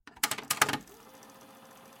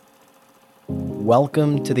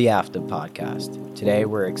Welcome to the After Podcast. Today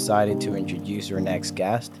we're excited to introduce our next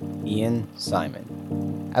guest, Ian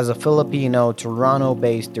Simon. As a Filipino,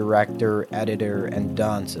 Toronto-based director, editor, and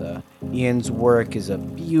dancer, Ian's work is a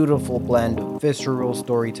beautiful blend of visceral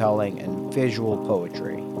storytelling and visual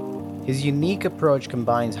poetry. His unique approach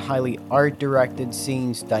combines highly art-directed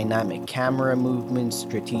scenes, dynamic camera movements,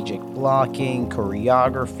 strategic blocking,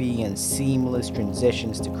 choreography, and seamless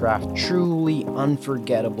transitions to craft truly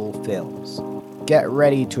unforgettable films. Get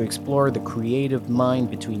ready to explore the creative mind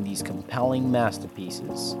between these compelling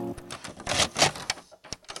masterpieces.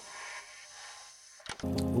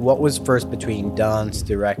 What was first between dance,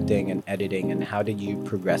 directing, and editing, and how did you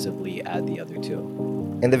progressively add the other two?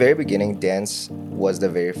 In the very beginning, dance was the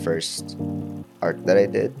very first art that I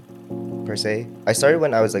did, per se. I started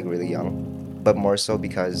when I was really young, but more so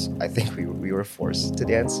because I think we were forced to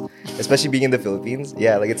dance, especially being in the Philippines.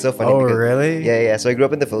 Yeah, it's so funny. Oh, because, really? Yeah. So I grew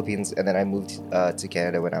up in the Philippines, and then I moved to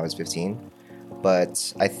Canada when I was 15.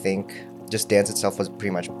 But I think just dance itself was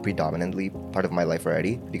pretty much predominantly part of my life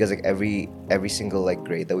already, because every single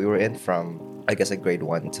grade that we were in, from I guess grade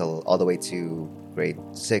 1 till all the way to grade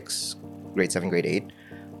 6, grade 7, grade 8,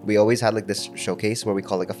 we always had this showcase where we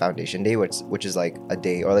call a foundation day, which is a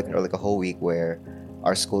day or a whole week where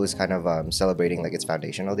our school is kind of celebrating its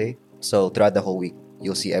foundational day. So throughout the whole week,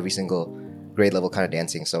 you'll see every single grade level kind of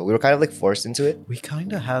dancing. So we were kind of forced into it. We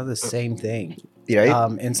kind of have the same thing.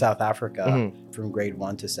 Right? In South Africa, from grade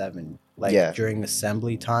 1 to 7. During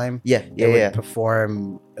assembly time, they would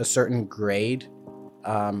perform a certain grade.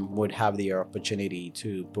 Would have the opportunity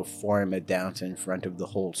to perform a dance in front of the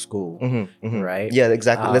whole school, right? Yeah,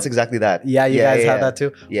 exactly. That's exactly that. Yeah, you guys have that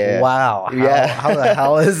too? Yeah. Wow. How the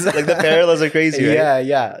hell is that? The parallels are crazy, right?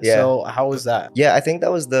 Yeah. So how was that? Yeah, I think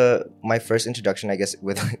that was my first introduction, I guess,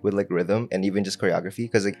 with rhythm and even just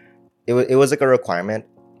choreography, because it was a requirement,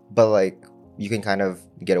 but you can kind of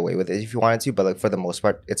get away with it if you wanted to, but for the most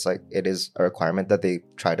part, it is a requirement that they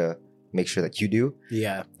try to make sure that you do.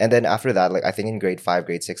 Yeah. And then after that, I think in grade 5,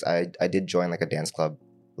 grade 6, I did join a dance club.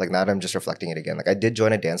 Now that I'm just reflecting it again, I did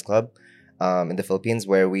join a dance club in the Philippines,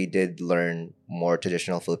 where we did learn more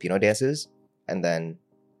traditional Filipino dances. And then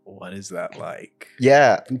what is that like?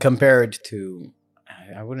 Yeah, compared to,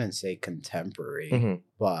 I wouldn't say contemporary,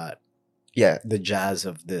 but yeah, the jazz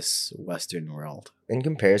of this Western world. In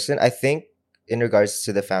comparison, I think in regards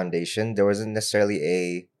to the foundation, there wasn't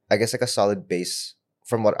necessarily a solid base,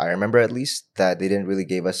 from what I remember at least, that they didn't really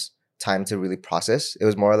give us time to really process. It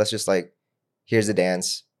was more or less just here's the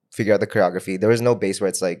dance, figure out the choreography. There was no base where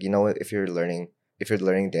it's if you're learning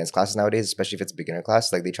dance classes nowadays, especially if it's beginner class,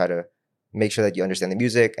 they try to make sure that you understand the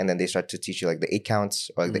music, and then they start to teach you the 8 counts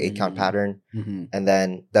or the 8 count pattern. And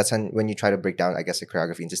then that's when you try to break down, I guess, the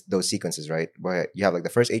choreography into those sequences, right? Where you have the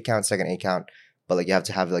first 8 count, second 8 count, but you have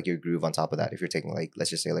to have your groove on top of that if you're taking let's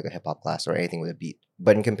just say a hip hop class or anything with a beat.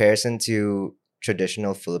 But in comparison to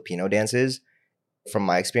traditional Filipino dances, from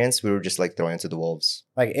my experience, we were just thrown into the wolves.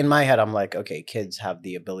 In my head, I'm okay, kids have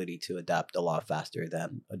the ability to adapt a lot faster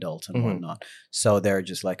than adults and whatnot. So they're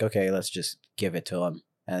just okay, let's just give it to them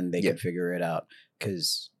and they can figure it out.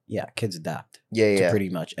 Because kids adapt to pretty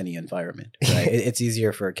much any environment, right? It's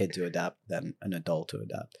easier for a kid to adapt than an adult to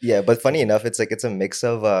adapt. Yeah, but funny enough, it's a mix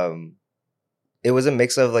of it was a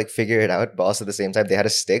mix of figure it out, but also at the same time they had a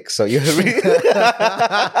stick, so you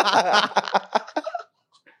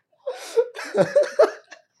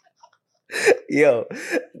Yo,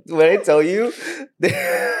 when I tell you did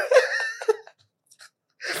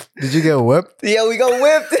you get whipped? Yeah, we got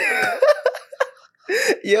whipped.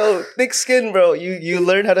 Yo, thick skin, bro. You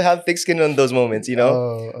learn how to have thick skin on those moments,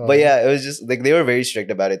 But yeah, it was just they were very strict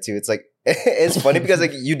about it too. It's it's funny because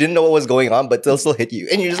you didn't know what was going on, but they'll still hit you,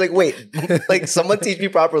 and you're just wait, someone teach me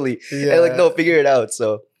properly. Yeah. And no, figure it out.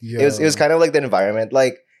 So it was kind of the environment.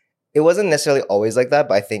 It wasn't necessarily always like that,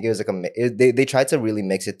 but I think it was they tried to really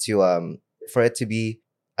mix it to for it to be,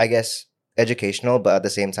 I guess, educational, but at the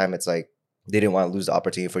same time, it's they didn't want to lose the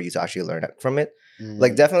opportunity for you to actually learn from it.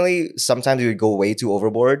 Definitely sometimes we would go way too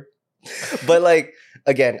overboard, but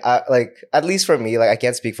again, at least for me, I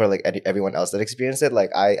can't speak for everyone else that experienced it.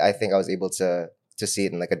 I think I was able to see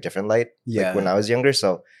it in a different light when I was younger,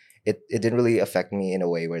 so it didn't really affect me in a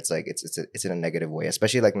way where it's it's in a negative way,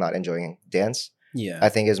 especially not enjoying dance. Yeah, I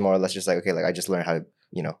think it's more or less just okay, I just learned how to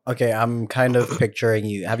Okay, I'm kind of picturing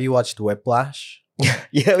you. Have you watched Whiplash? yeah,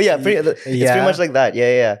 it's pretty much like that.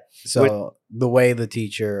 Yeah. So the way the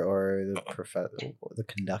teacher or the the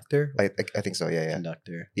conductor, I think so. Yeah.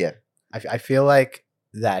 Conductor. Yeah. I feel like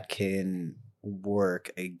that can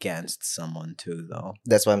work against someone too, though.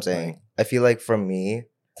 That's what I'm saying. I feel for me,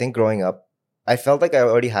 I think growing up, I felt like I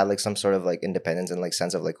already had like some sort of like independence and like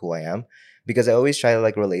sense of like who I am, because I always try to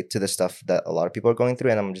like relate to the stuff that a lot of people are going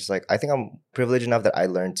through, and I'm just like, I think I'm privileged enough that I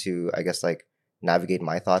learned to, I guess, like navigate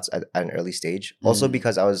my thoughts at an early stage. Also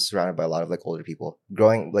because I was surrounded by a lot of like older people.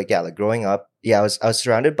 Growing up, I was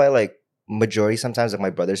surrounded by like majority sometimes like my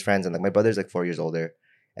brother's friends, and like my brother's like 4 years older,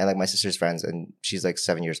 and like my sister's friends, and she's like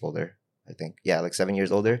 7 years older. I think. Yeah, like 7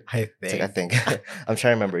 years older. I It's like, I think. think. I'm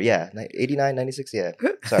trying to remember. Yeah, 89, 96. Yeah.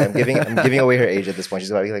 Sorry, I'm giving away her age at this point.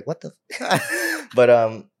 She's about to be like, what the?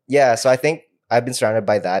 But yeah. So I think I've been surrounded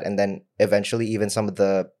by that, and then eventually, even some of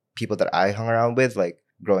the people that I hung around with, like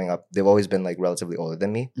growing up, they've always been like relatively older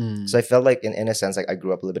than me. So I felt like in a sense, like I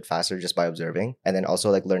grew up a little bit faster just by observing, and then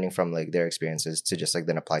also like learning from like their experiences to just like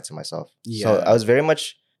then apply to myself. So I was very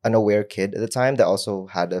much an aware kid at the time that also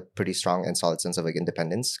had a pretty strong and solid sense of like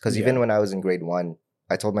independence. Because even when I was in grade 1,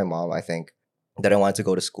 I told my mom, I think, that I wanted to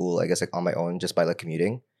go to school, I guess, like on my own just by like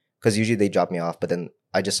commuting. Because usually they drop me off, but then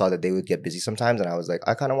I just saw that they would get busy sometimes, and I was like,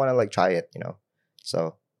 I kind of want to like try it.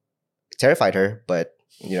 So it terrified her, but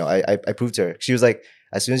I proved to her. She was like,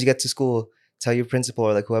 as soon as you get to school, tell your principal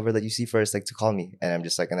or like whoever that you see first, like to call me. And I'm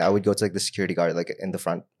just like, and I would go to like the security guard like in the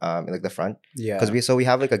front, in like the front. Yeah. Because we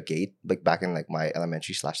have like a gate like back in like my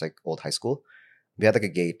elementary / like old high school. We had like a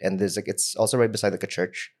gate, and there's like, it's also right beside like a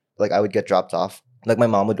church. Like I would get dropped off. Like my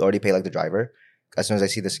mom would already pay like the driver. As soon as I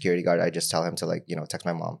see the security guard, I just tell him to like text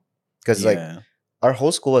my mom, because like our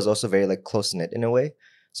whole school was also very like close knit in a way.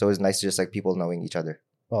 So it was nice to just like people knowing each other.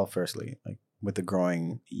 Well, firstly, like with the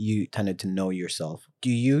growing, you tended to know yourself.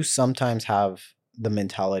 Do you sometimes have the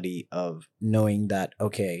mentality of knowing that,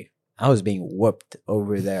 okay, I was being whooped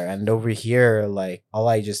over there, and over here, like all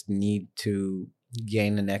I just need to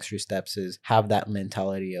gain an extra steps is have that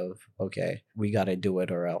mentality of, okay, we got to do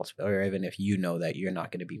it or else, or even if you know that you're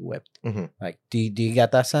not going to be whipped. Like, do you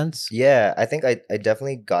get that sense? Yeah, I think I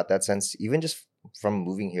definitely got that sense, even just from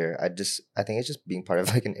moving here. I think it's just being part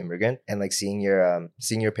of like an immigrant, and like seeing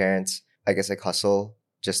your parents, I guess, like hustle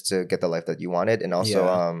just to get the life that you wanted. And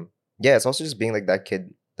also it's also just being like that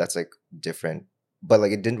kid that's like different, but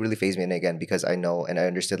like it didn't really phase me in again, because I know and I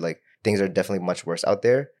understood like things are definitely much worse out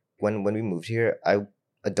there. When we moved here, I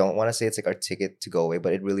don't want to say it's like our ticket to go away,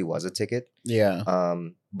 but it really was a ticket. Yeah.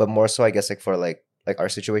 But more so, I guess, like for like our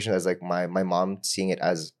situation, as like my mom seeing it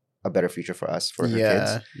as a better future for us, for her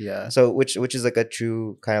kids. Yeah. So which is like a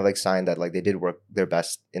true kind of like sign that like they did work their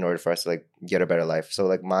best in order for us to like get a better life. So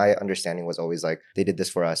like my understanding was always like they did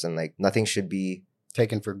this for us, and like nothing should be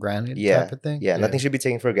taken for granted. Yeah. Type of thing. Yeah, nothing should be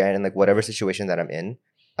taken for granted. And like whatever situation that I'm in,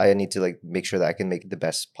 I need to like make sure that I can make the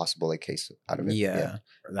best possible like case out of it. Yeah.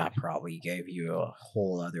 That probably gave you a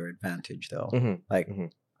whole other advantage though. Like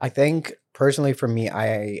I think personally for me,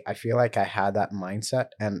 I feel like I had that mindset,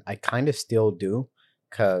 and I kind of still do,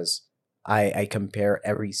 because I compare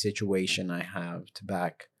every situation I have to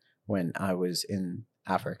back when I was in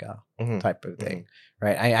Africa, type of thing,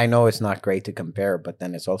 right? I know it's not great to compare, but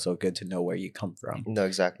then it's also good to know where you come from. No,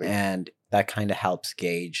 exactly. And that kind of helps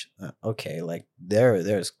gauge, okay, like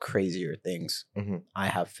there's crazier things I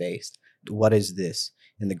have faced. What is this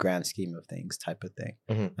in the grand scheme of things, type of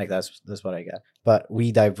thing? Like that's what I got. But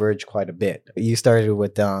we diverge quite a bit. You started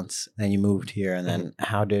with dance, and you moved here, and then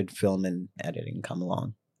how did film and editing come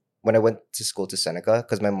along? When I went to school to Seneca,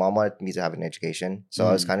 because my mom wanted me to have an education. So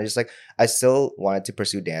I was kind of just like, I still wanted to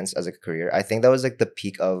pursue dance as a career. I think that was like the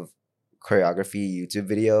peak of choreography YouTube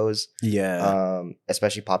videos. Yeah.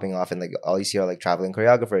 Especially popping off, and like all you see are like traveling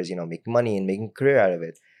choreographers, making money and making a career out of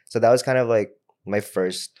it. So that was kind of like my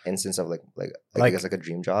first instance of like I guess like a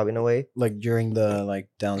dream job in a way. Like during the like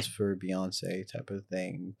Dance for Beyonce type of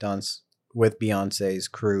thing. Dance with Beyonce's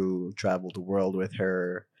crew, traveled the world with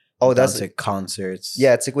her. Oh, that's like concerts.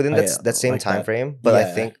 Yeah, it's like within that same like time frame. But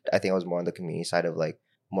I think I was more on the community side of like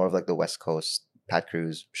more of like the West Coast, Pat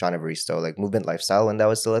Cruz, Sean Evaristo, like movement lifestyle, when that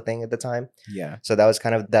was still a thing at the time. Yeah. So that was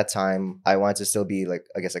kind of that time I wanted to still be like,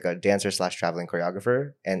 I guess like a dancer / traveling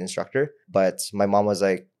choreographer and instructor. But my mom was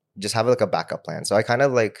like, just have like a backup plan. So I kind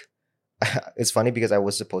of like, it's funny because I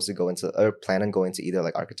was supposed to go into or plan on going to either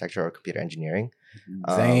like architecture or computer engineering.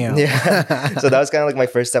 Damn. Yeah. So that was kind of like my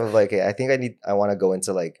first step of like, hey, I think I want to go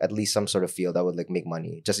into like at least some sort of field that would like make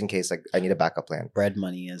money, just in case like I need a backup plan. Bread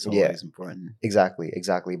money is always important. Exactly.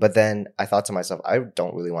 But then I thought to myself, I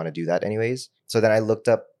don't really want to do that anyways. So then I looked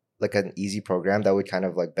up like an easy program that would kind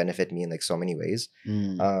of like benefit me in like so many ways.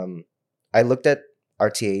 I looked at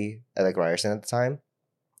RTA at like Ryerson at the time.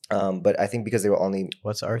 But I think because they were only...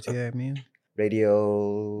 What's RTA mean?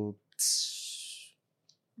 Radio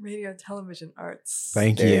Television Arts.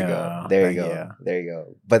 Thank there you. You go. There you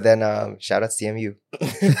go. But then shout out to CMU.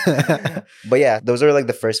 But yeah, those are like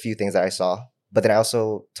the first few things that I saw But then I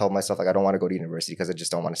also told myself like I don't want to go to university because I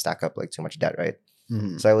just don't want to stack up like too much debt, right?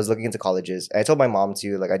 Mm-hmm. So I was looking into colleges. And I told my mom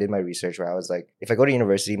too, like I did my research where I was like, if I go to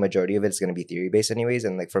university, majority of it's going to be theory based anyways.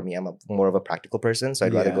 And like for me, I'm more of a practical person. So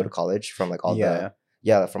I'd rather go to college from like all the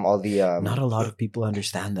from all the not a lot of people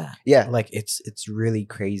understand that. Yeah. Like it's really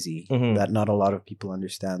crazy that not a lot of people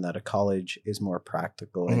understand that a college is more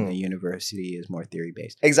practical and a university is more theory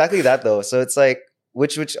based. Exactly that though. So it's like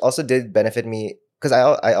which also did benefit me because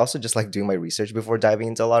I also just like doing my research before diving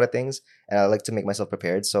into a lot of things, and I like to make myself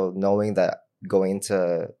prepared. So knowing that going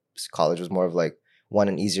into college was more of like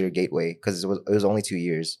an easier gateway because it was only 2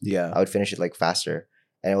 years. Yeah, I would finish it like faster,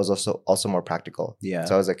 and it was also more practical. Yeah,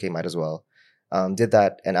 so I was like, okay, might as well. Did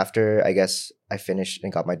that, and after I guess I finished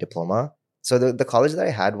and got my diploma. So the college that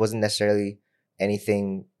I had wasn't necessarily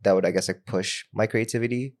anything that would I guess like push my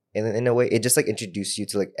creativity in a way. It just like introduced you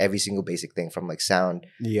to like every single basic thing from like sound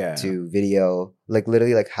to video, like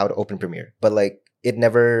literally like how to open Premiere. But like it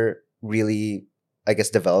never really I guess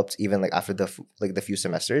developed even like after the few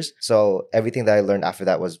semesters. So everything that I learned after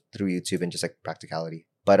that was through YouTube and just like practicality.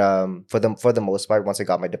 But for the most part, once I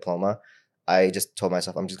got my diploma, I just told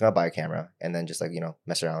myself I'm just gonna buy a camera and then just like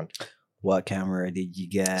mess around. What camera did you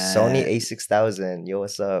get? Sony A6000. Yo,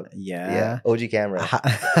 what's up? Yeah. OG camera.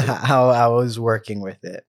 How I was working with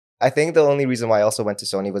it. I think the only reason why I also went to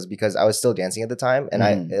Sony was because I was still dancing at the time, and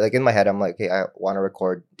I like in my head I'm like, hey, I want to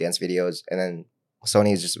record dance videos, and then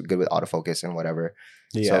Sony is just good with autofocus and whatever.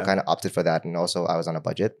 So I kind of opted for that, and also I was on a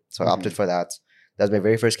budget, so I opted for that. That was my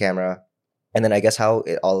very first camera. And then I guess how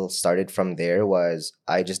it all started from there was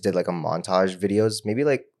I just did like a montage videos. Maybe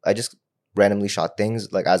like I just randomly shot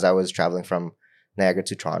things like as I was traveling from Niagara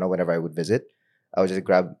to Toronto whenever I would visit. I would just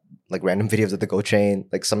grab like random videos of the GO train,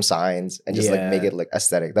 like some signs, and just like make it like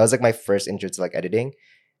aesthetic. That was like my first intro to like editing.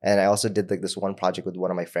 And I also did like this one project with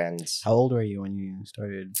one of my friends. How old were you when you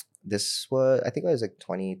started? This was, I think I was like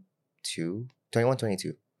 22, 21,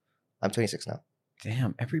 22. I'm 26 now.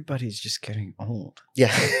 Damn, everybody's just getting old.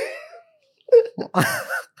 Yeah.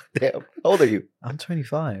 Damn. How old are you? I'm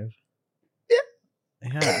 25. Yeah.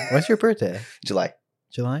 Yeah. When's your birthday? July.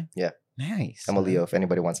 July? Yeah. Nice. I'm a Leo if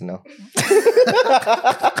anybody wants to know.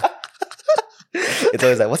 It's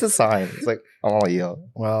always like, what's a sign? It's like, I'm a Leo.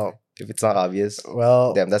 Well, if it's not obvious,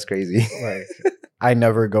 well, damn, that's crazy. Like, I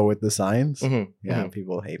never go with the signs. Yeah,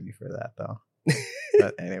 people hate me for that though.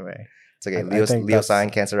 But anyway. It's okay. Leo sign,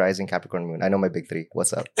 Cancer rising, Capricorn moon. I know my big three.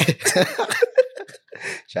 What's up?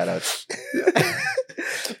 Shout outs.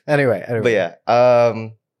 Anyway. But yeah,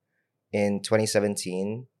 in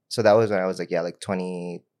 2017, so that was when I was like, like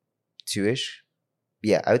 22-ish.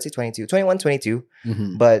 Yeah, I would say 22, 21, 22.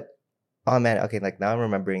 But, oh man, okay, like now I'm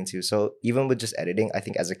remembering too. So even with just editing, I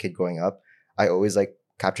think as a kid growing up, I always like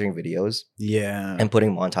capturing videos. Yeah. And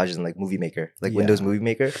putting montages in like Movie Maker, like Windows Movie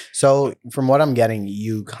Maker. So from what I'm getting,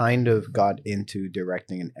 you kind of got into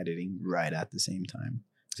directing and editing right at the same time.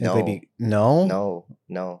 No.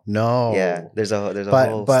 Yeah, there's a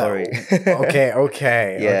whole story. Okay. Yeah.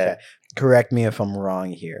 Okay. Correct me if I'm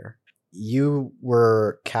wrong here. You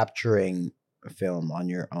were capturing film on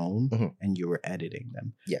your own and you were editing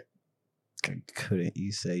them. Yeah. Couldn't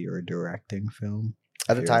you say you were directing film?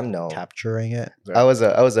 At the time, no. Capturing it? I was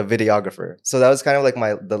a videographer. So that was kind of like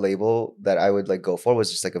the label that I would like go for was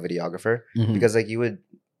just like a videographer. Because like you would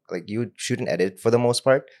shoot and edit for the most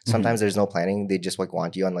part. Sometimes there's no planning. They just like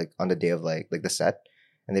want you on the day of like the set.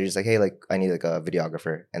 And they're just like, hey, like I need like a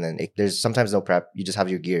videographer. And then there's sometimes no prep. You just have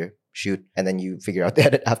your gear, shoot, and then you figure out the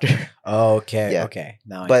edit after. Okay. Yeah. Okay.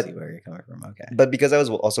 Now I see where you're coming from. Okay. But because I was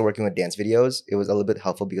also working with dance videos, it was a little bit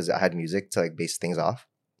helpful because I had music to like base things off.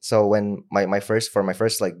 So when my first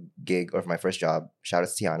like gig or for my first job, shout out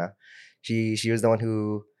to Tiana, she was the one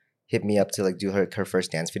who hit me up to like do her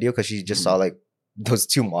first dance video because she just saw like those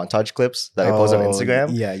 2 montage clips that I posted on Instagram.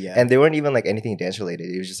 Yeah. And they weren't even like anything dance related.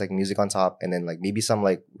 It was just like music on top and then like maybe some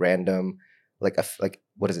like random like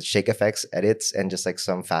what is it, shake effects edits and just like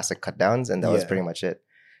some fast like cut downs, and that was pretty much it.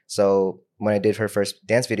 So when I did her first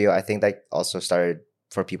dance video, I think that also started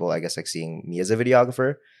for people, I guess, like seeing me as a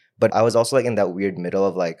videographer. But I was also like in that weird middle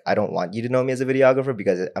of like, I don't want you to know me as a videographer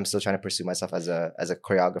because I'm still trying to pursue myself as a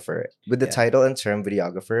choreographer. With the title and term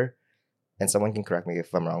videographer, and someone can correct me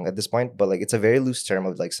if I'm wrong at this point, but like it's a very loose term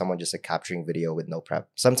of like someone just like capturing video with no prep.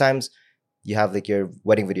 Sometimes you have like your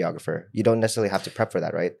wedding videographer. You don't necessarily have to prep for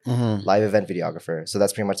that, right? Live event videographer. So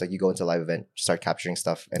that's pretty much like you go into a live event, start capturing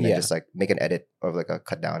stuff, and then just like make an edit or like a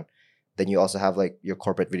cut down. Then you also have like your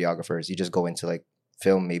corporate videographers. You just go into like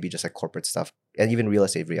film, maybe just like corporate stuff, and even real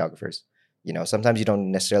estate videographers. Sometimes you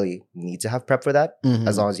don't necessarily need to have prep for that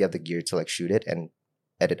as long as you have the gear to like shoot it and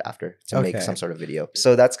edit after to make some sort of video.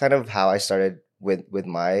 So that's kind of how I started with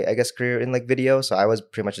my, I guess, career in like video. So I was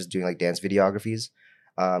pretty much just doing like dance videographies,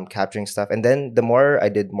 capturing stuff. And then the more I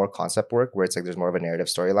did more concept work, where it's like there's more of a narrative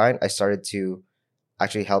storyline, I started to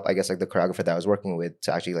actually help, I guess, like the choreographer that I was working with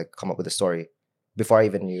to actually like come up with a story. Before I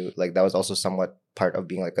even knew, like that was also somewhat part of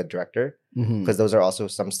being like a director, because those are also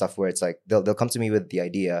some stuff where it's like they'll come to me with the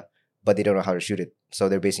idea, but they don't know how to shoot it, so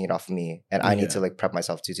they're basing it off of me, and I need to like prep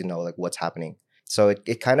myself to know like what's happening. So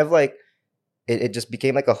it kind of like it just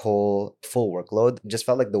became like a whole full workload. It just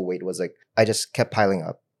felt like the weight was like I just kept piling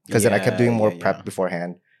up, because then I kept doing more prep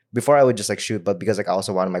beforehand. Before I would just like shoot, but because like I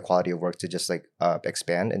also wanted my quality of work to just like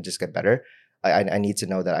expand and just get better, I need to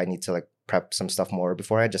know that I need to like prep some stuff more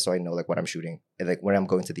beforehand, just so I know like what I'm shooting and like when I'm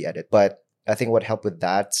going to the edit. But I think what helped with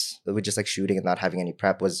that, with just like shooting and not having any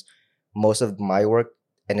prep, was most of my work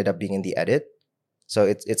ended up being in the edit. So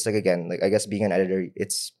it's like, again, like I guess being an editor,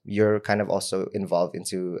 it's you're kind of also involved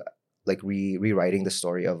into like rewriting the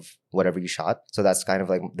story of whatever you shot. So that's kind of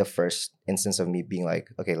like the first instance of me being like,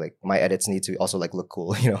 okay, like my edits need to also like look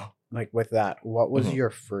cool, you know. Like with that, what was your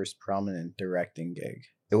first prominent directing gig?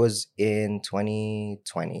 It was in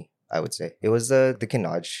 2020, I would say. It was the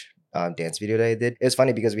Kinaj dance video that I did. It was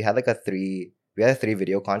funny because we had a three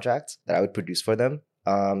video contracts that I would produce for them.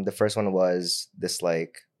 The first one was this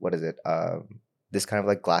like, what is it? This kind of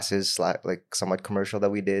like glasses like somewhat commercial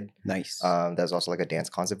that we did. Nice. That was also like a dance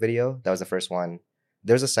concept video. That was the first one.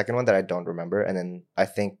 There's a second one that I don't remember, and then I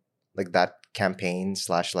think like that campaign /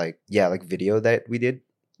 like video that we did,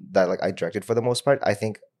 that like I directed for the most part. I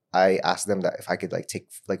think I asked them that if I could like take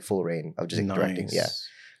like full reign of just like, directing. Yeah,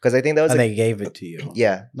 because I think that was and they gave it to you.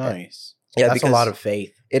 Yeah, nice. Yeah, that's a lot of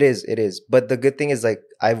faith. It is. But the good thing is like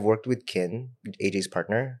I've worked with Kin, AJ's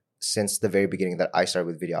partner, since the very beginning that I started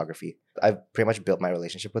with videography. I've pretty much built my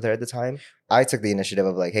relationship with her at the time. I took the initiative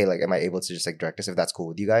of like, hey, like, am I able to just like direct this if that's cool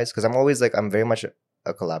with you guys? Because I'm always like, I'm very much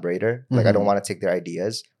a collaborator. Like, I don't want to take their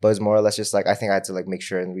ideas, but it's more or less just like, I think I had to like make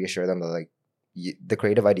sure and reassure them that like the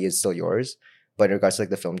creative idea is still yours, but in regards to like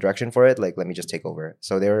the film direction for it, like, let me just take over.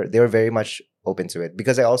 So they were very much open to it,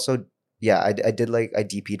 because I also, I did like, I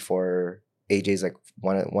DP'd for AJ's like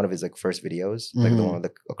one of his like first videos, like the one with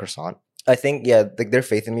the croissant. I think, like their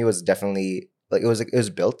faith in me was definitely like, it was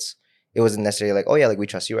built. It wasn't necessarily like, oh yeah, like we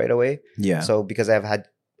trust you right away. Yeah. So because I've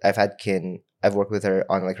had Kin, I've worked with her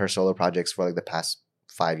on like her solo projects for like the past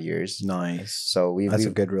 5 years. Nice. So that's a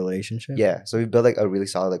good relationship. Yeah. So we built like a really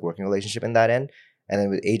solid like working relationship in that end. And then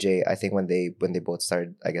with AJ, I think when they both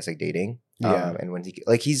started, I guess, like dating. And when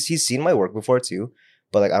he's seen my work before too,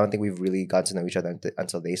 but like I don't think we've really got to know each other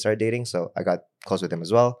until they started dating. So I got close with him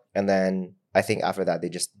as well. And then I think after that, they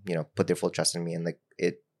just, put their full trust in me, and like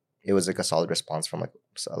it was like a solid response from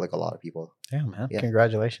like a lot of people. Yeah, man. Yeah.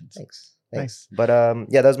 Congratulations. Thanks. Nice. But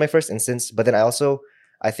that was my first instance. But then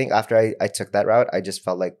I think after I took that route, I just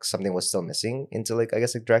felt like something was still missing into like, I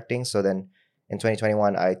guess, like directing. So then in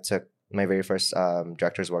 2021, I took my very first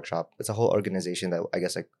director's workshop. It's a whole organization that I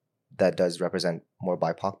guess like that does represent more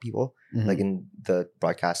BIPOC people, like in the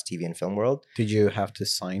broadcast, TV, and film world. Did you have to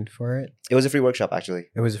sign for it? It was a free workshop, actually.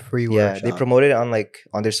 It was a free workshop. Yeah, they promoted it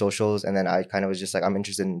on their socials, and then I kind of was just like, I'm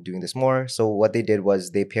interested in doing this more. So what they did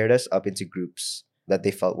was they paired us up into groups that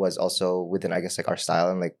they felt was also within, I guess, like our style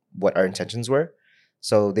and like what our intentions were.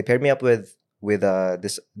 So they paired me up with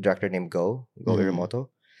this director named Go Iramoto.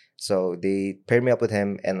 So they paired me up with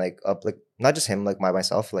him, and like not just him, like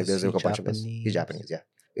myself, like there's like a bunch of us. He's Japanese, yeah.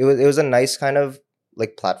 It was a nice kind of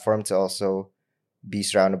like platform to also be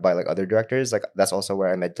surrounded by like other directors. Like that's also where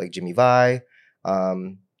I met like Jimmy Vai,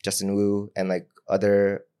 Justin Wu, and like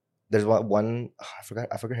other. There's one I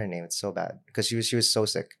forgot her name. It's so bad because she was so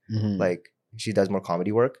sick. Like she does more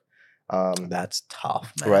comedy work. That's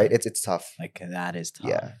tough, man. Right? It's tough. Like that is tough.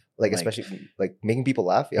 Yeah. Like especially like making people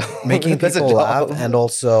laugh. Yeah. Making people laugh and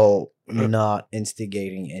also not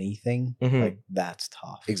instigating anything. Like that's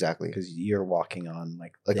tough. Exactly. Because you're walking on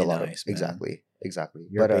like a lot ice, of exactly.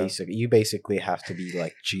 You basically have to be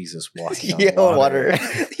like Jesus walking on water.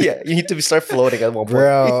 Yeah, you need to start floating at one point.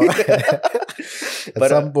 Bro. At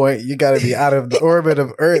some point you gotta be out of the orbit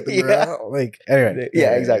of Earth, bro. Yeah. Like anyway.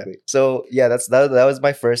 Yeah, exactly. So yeah, that was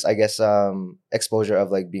my first, I guess, exposure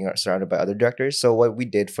of like being surrounded by other directors. So what we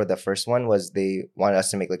did for the first one was they wanted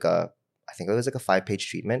us to make like I think it was like a 5-page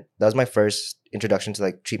treatment. That was my first introduction to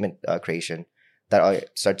like treatment creation that I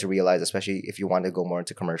started to realize, especially if you want to go more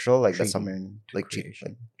into commercial, like that's something like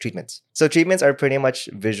treatments. So treatments are pretty much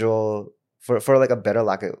visual. For like a better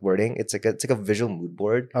lack of wording, it's like a visual mood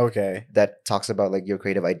board. Okay. That talks about like your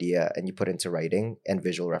creative idea and you put into writing and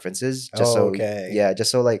visual references. Just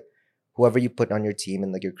so like whoever you put on your team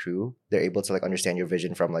and like your crew, they're able to like understand your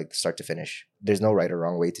vision from like start to finish. There's no right or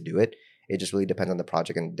wrong way to do it. It just really depends on the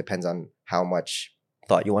project and depends on how much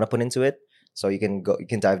thought you want to put into it. So you can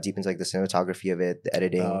dive deep into like the cinematography of it, the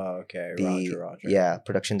editing, Okay, the Roger.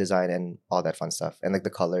 production design and all that fun stuff, and like the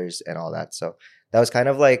colors and all that. So that was kind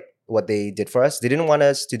of like what they did for us. They didn't want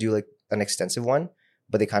us to do like an extensive one,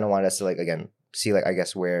 but they kind of wanted us to like again see like I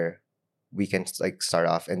guess where we can like start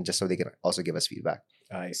off, and just so they can also give us feedback.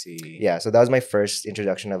 I see. Yeah, so that was my first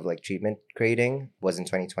introduction of like treatment creating was in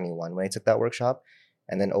 2021 when I took that workshop.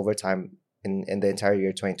 And then over time in the entire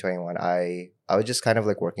year 2021, I was just kind of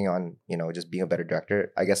like working on, just being a better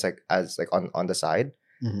director, I guess, like as like on the side.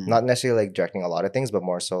 Not necessarily like directing a lot of things, but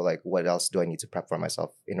more so like what else do I need to prep for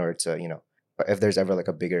myself in order to, if there's ever like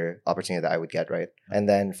a bigger opportunity that I would get, right? And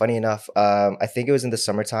then funny enough, I think it was in the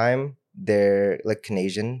summertime, they're like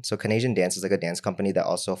Canadian. So Canadian Dance is like a dance company that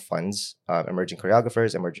also funds emerging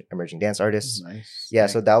choreographers, emerging dance artists. Nice. Yeah,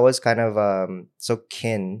 so that was kind of so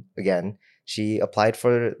Kin again, she applied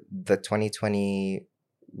for the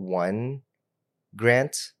 2021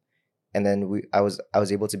 grant, and then I was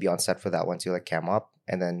able to be on set for that one too, like cam op.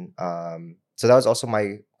 And then so that was also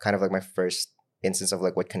my kind of like my first instance of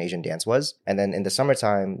like what Canadian dance was. And then in the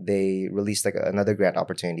summertime they released like another grant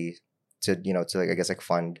opportunity to to like I guess like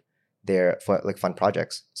fund their fun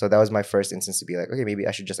projects. So that was my first instance to be like, okay, maybe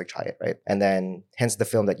I should just like try it, right? And then hence the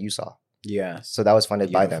film that you saw. Yeah. So that was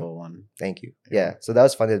funded by them. Beautiful one. Thank you. Yeah. So that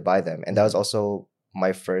was funded by them, and that was also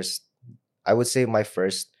my first, I would say my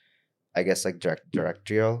first, I guess like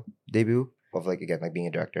directorial debut of like again like being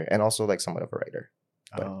a director and also like somewhat of a writer.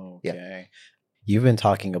 But, okay. Yeah. You've been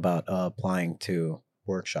talking about applying to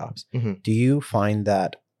workshops. Do you find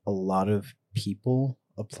that a lot of people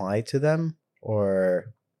apply to them,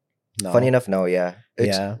 or no? Funny enough, no. Yeah.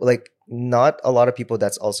 It's Yeah. like not a lot of people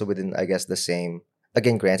that's also within I guess the same.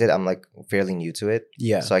 Again, granted, I'm like fairly new to it.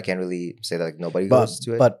 Yeah. So I can't really say that like nobody goes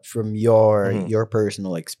to it. But from your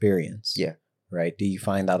personal experience, Yeah. right? Do you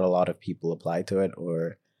find that a lot of people apply to it,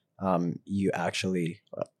 or you actually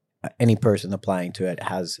any person applying to it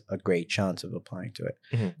has a great chance of applying to it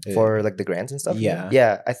for like the grants and stuff? Yeah.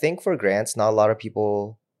 Yeah. I think for grants, not a lot of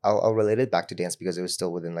people. I'll relate it back to dance because it was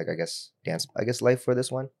still within like I guess dance life for this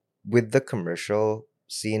one with the commercial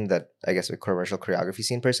scene that I guess a commercial choreography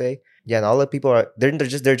scene per se. Yeah, and all the people are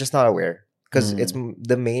they're just not aware because it's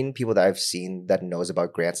the main people that I've seen that knows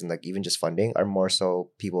about grants and like even just funding are more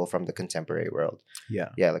so people from the contemporary world. Yeah,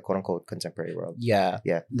 like quote unquote contemporary world. Yeah,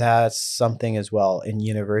 that's something as well in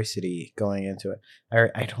university going into it.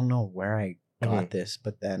 I don't know where I got this,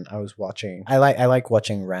 but then I was watching. I like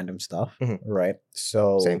watching random stuff, right?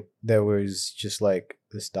 So Same. There was just like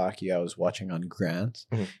this docu I was watching on grants.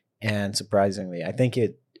 And surprisingly, I think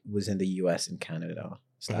it was in the U.S. and Canada,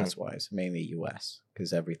 stats wise, mainly U.S.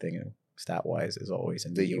 because everything stat wise is always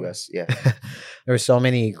in the U.S. Yeah, there were so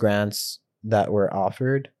many grants that were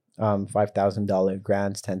offered, $5,000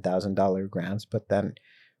 grants, $10,000 grants, but then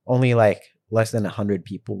only like less than 100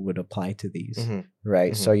 people would apply to these,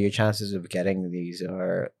 right? So your chances of getting these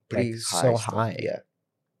are pretty like high so still. high. Yeah.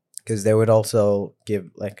 Because they would also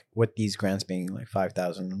give like with these grants being like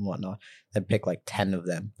 5,000 and whatnot, they'd pick like 10 of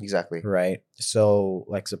them. Exactly. Right. So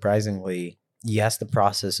like surprisingly, yes, the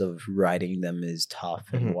process of writing them is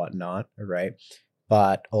tough and whatnot, right?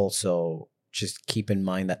 But also just keep in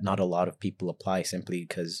mind that not a lot of people apply simply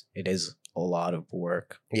because it is a lot of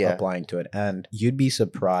work applying to it. And you'd be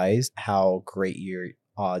surprised how great your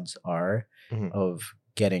odds are of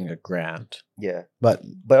getting a grant. Yeah. But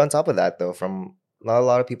on top of that though, from not a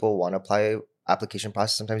lot of people want to apply. Application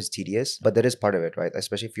process sometimes is tedious, but that is part of it, right?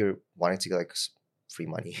 Especially if you're wanting to get like free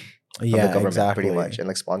money from the government, pretty much, and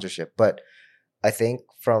like sponsorship. But I think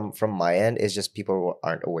from my end, it's just people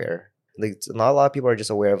aren't aware. Like not a lot of people are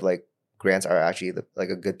just aware of like grants are actually like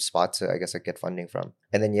a good spot to I guess like get funding from.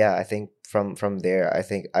 And then I think from there, I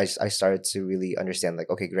think I started to really understand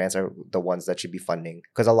like okay, grants are the ones that should be funding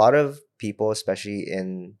because a lot of people, especially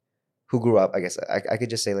in who grew up, I guess I could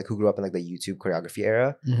just say like who grew up in like the YouTube choreography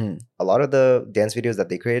era, a lot of the dance videos that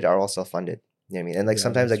they created are all self-funded. You know what I mean? And like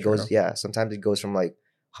sometimes it goes, sometimes it goes from like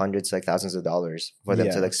hundreds to like thousands of dollars for them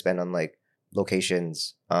to like spend on like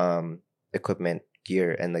locations, equipment,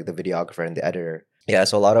 gear, and like the videographer and the editor. Yeah,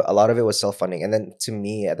 so a lot of it was self-funding. And then to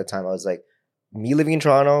me at the time, I was like, me living in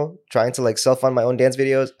Toronto, trying to like self-fund my own dance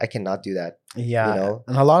videos, I cannot do that. Yeah, you know?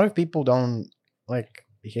 And a lot of people don't like.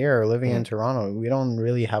 Here living in Toronto, we don't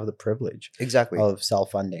really have the privilege of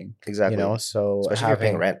self-funding. Exactly. You know, so especially if you're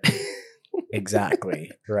paying rent.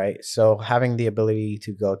 Exactly. Right. So having the ability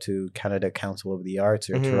to go to Canada Council of the Arts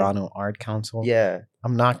or Toronto Art Council. Yeah.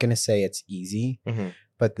 I'm not gonna say it's easy,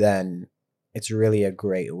 but then it's really a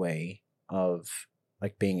great way of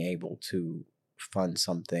like being able to fund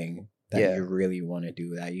something that you really want to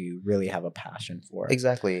do, that you really have a passion for.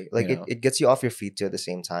 Exactly. Like it gets you off your feet too at the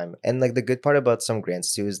same time. And like the good part about some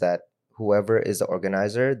grants too is that whoever is the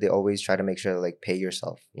organizer, they always try to make sure to like pay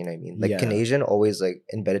yourself. You know what I mean? Like Canadian always like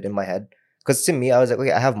embedded in my head. Because to me, I was like,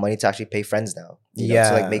 okay, I have money to actually pay friends now. You know,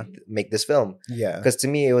 to like make this film. Yeah. Because to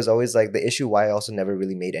me, it was always like the issue why I also never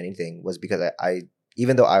really made anything was because I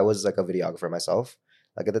even though I was like a videographer myself,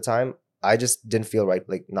 like at the time, I just didn't feel right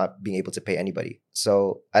like not being able to pay anybody.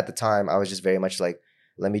 So at the time, I was just very much like,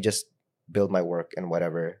 let me just build my work and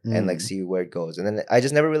whatever and like see where it goes. And then I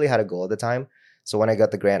just never really had a goal at the time. So when I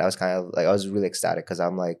got the grant, I was kind of like, I was really ecstatic because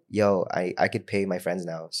I'm like, yo, I could pay my friends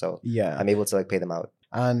now. So I'm able to like pay them out.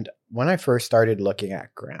 And when I first started looking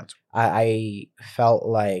at grants, I felt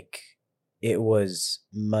like it was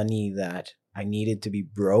money that I needed to be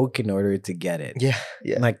broke in order to get it. Yeah.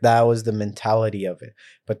 Like that was the mentality of it.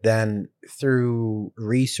 But then through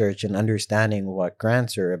research and understanding what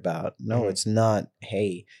grants are about, no, it's not,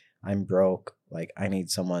 hey, I'm broke, like I need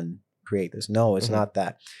someone create this. No, it's not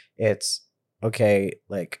that. It's okay,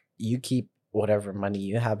 like you keep whatever money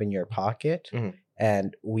you have in your pocket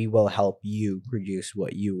and we will help you produce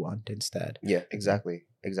what you want instead. Yeah, exactly.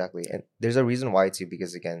 And there's a reason why too,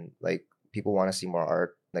 because again, like people want to see more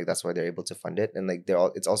art. Like that's why they're able to fund it. And like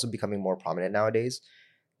it's also becoming more prominent nowadays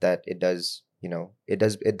that it does,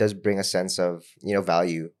 it does bring a sense of,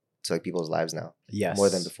 value to like people's lives now. Yes. More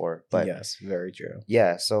than before. But yes, very true.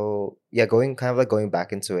 Yeah. So yeah, going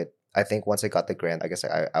back into it, I think once I got the grant, I guess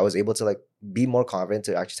I was able to like be more confident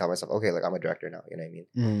to actually tell myself, okay, like I'm a director now, you know what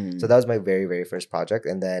I mean? So that was my very, very first project.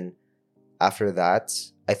 And then after that,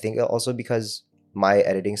 I think also because my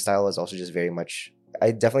editing style is also just very much,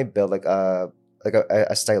 I definitely built like a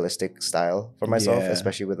stylistic style for myself,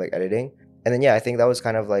 especially with like editing. And then I think that was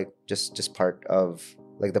kind of like just part of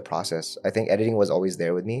like the process. I think editing was always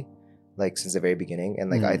there with me, like since the very beginning. And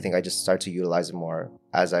like I think I just started to utilize it more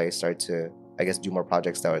as I start to, I guess, do more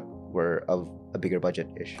projects that were of a bigger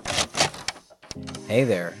budget-ish. Hey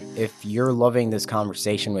there. If you're loving this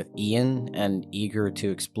conversation with Ian and eager to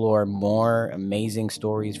explore more amazing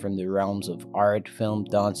stories from the realms of art, film,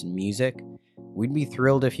 dance, and music, we'd be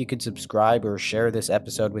thrilled if you could subscribe or share this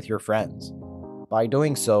episode with your friends. By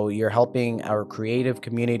doing so, you're helping our creative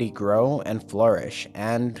community grow and flourish,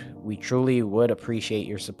 and we truly would appreciate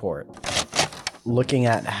your support. Looking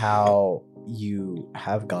at how you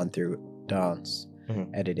have gone through dance,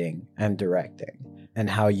 editing, and directing, and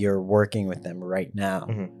how you're working with them right now,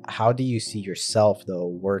 how do you see yourself, though,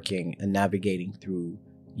 working and navigating through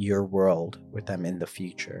your world with them in the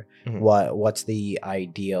future? What's the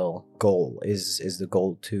ideal goal? Is the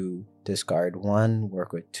goal to discard one,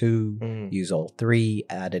 work with two, use all three,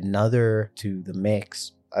 add another to the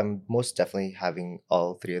mix? I'm most definitely having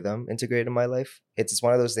all three of them integrated in my life. It's just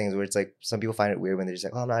one of those things where it's like some people find it weird when they're just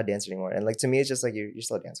like, oh, I'm not a dancer anymore. And like to me, it's just like you're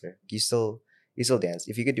still a dancer. You still dance.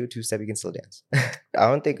 If you could do a two-step, you can still dance. I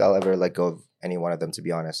don't think I'll ever let go of any one of them, to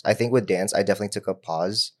be honest. I think with dance, I definitely took a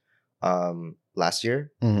pause last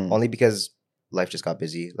year, only because life just got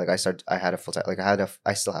busy. Like I had a full-time, like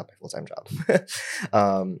I still have my full-time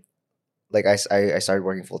job. Like I started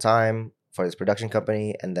working full-time for this production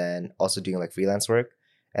company and then also doing like freelance work.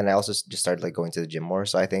 And I also just started like going to the gym more.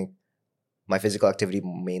 So I think my physical activity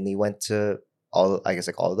mainly went to all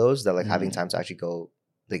of those, that like having time to actually go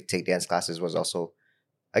like take dance classes was also,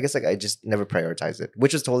 I guess, like I just never prioritized it,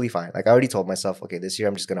 which was totally fine. Like I already told myself, okay, this year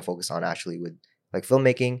I'm just going to focus on actually with like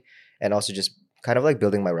filmmaking and also just kind of like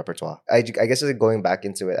building my repertoire. I guess like going back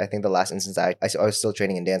into it, I think the last instance I was still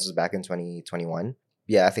training in dance was back in 2021.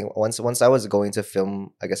 Yeah, I think once I was going to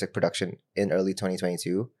film, I guess like production in early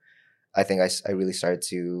 2022, I think I really started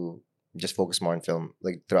to just focus more on film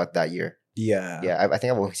like throughout that year. Yeah, I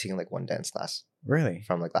think I've only taken like one dance class. Really?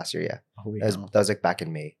 From like last year, yeah. Oh, that was like back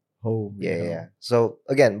in May. Oh, yeah. So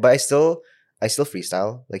again, but I still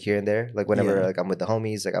freestyle like here and there. Like whenever like I'm with the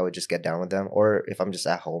homies, like I would just get down with them. Or if I'm just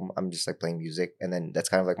at home, I'm just like playing music, and then that's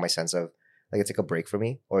kind of like my sense of like it's like a break for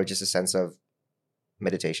me, or just a sense of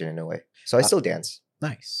meditation in a way. So I still dance.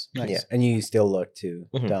 Nice. Yeah. And you still look to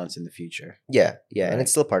dance in the future. Yeah, Right. and it's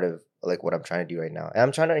still part of like what I'm trying to do right now. And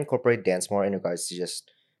I'm trying to incorporate dance more in regards to just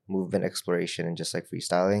movement exploration and just like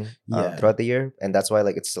freestyling throughout the year. And that's why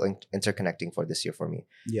like it's still interconnecting for this year for me.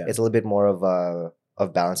 Yeah. It's a little bit more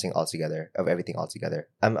of balancing all together, of everything all together.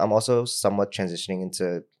 I'm also somewhat transitioning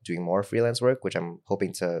into doing more freelance work, which I'm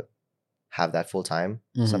hoping to have that full time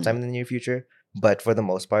sometime in the near future. But for the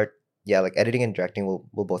most part, yeah, like editing and directing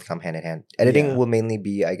will both come hand in hand. Editing will mainly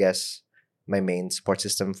be, I guess, my main support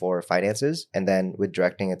system for finances. And then with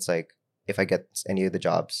directing, it's like if I get any of the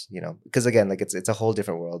jobs, because again, like it's a whole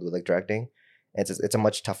different world with like directing. It's a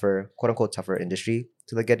much tougher, quote unquote, tougher industry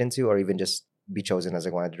to like get into, or even just be chosen as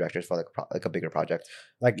like one of the directors for like like a bigger project.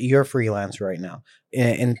 Like you're freelance right now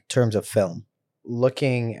in terms of film.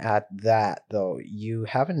 Looking at that though, you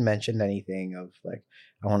haven't mentioned anything of like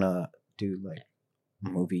I want to do like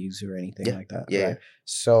movies or anything Yeah. like that, Yeah, right? yeah.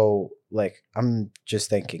 So like I'm just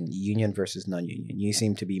thinking union versus non-union. You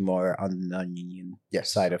seem to be more on the non-union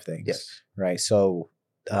Yes. side of things, Yes. right? So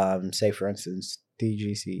say for instance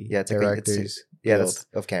DGC, Yeah, it's like Directors yeah, Guild that's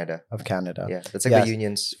of Canada. of Canada. Yeah, that's like Yes. the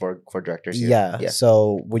unions for directors here. Yeah. Yeah,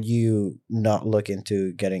 So would you not look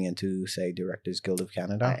into getting into say Directors Guild of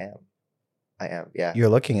Canada? I am. Yeah. You're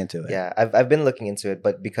looking into it. Yeah, I've been looking into it,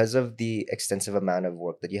 but because of the extensive amount of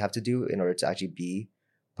work that you have to do in order to actually be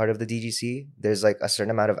part of the DGC, there's like a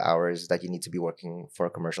certain amount of hours that you need to be working for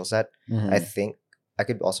a commercial set. Mhm. I think I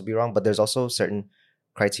could also be wrong, but there's also certain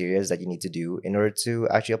criterias that you need to do in order to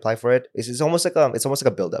actually apply for it. It's almost like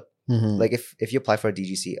a build up. Mhm. Like if you apply for a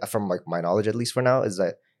DGC, from like my knowledge at least for now, is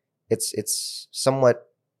that it's somewhat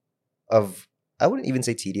of, I wouldn't even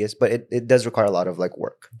say tedious, but it does require a lot of like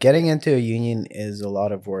work. Getting into a union is a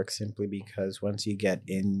lot of work simply because once you get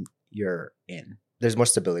in, you're in. There's more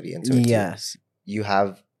stability into it. Yes. Too. You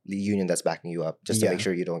have the union that's backing you up just to Yeah. make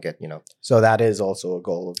sure you don't get, So that is also a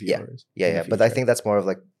goal of Yeah. yours. Yeah, in the yeah. But I future. think that's more of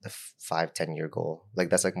like the 5-10 year goal. Like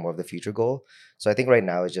that's like more of the future goal. So I think right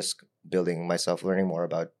now is just building myself, learning more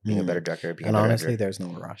about being a better director, being and a better honestly, editor. there's no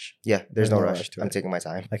rush. Yeah, there's no rush. rush to I'm it. taking my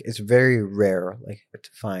time. Like it's very rare, like to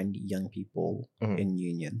find young people Mhm. in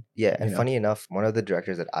union. Yeah, and you know. funny enough, one of the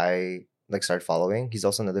directors that I like started following, he's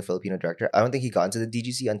also another Filipino director. I don't think he got into the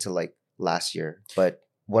DGC until like last year, but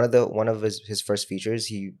one of his first features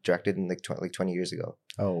he directed in like 20 years ago.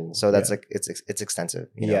 Oh, So that's yeah. like it's extensive.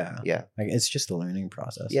 Yeah. Yeah. Like it's just a learning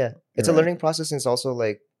process. Yeah, it's a Right. learning process, and it's also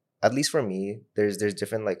like, at least for me, there's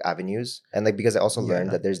different like avenues, and like because I also learned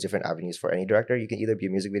Yeah. that there's different avenues for any director. You can either be a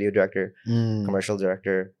music video director, Mm, commercial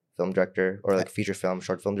director, film director, or like feature film,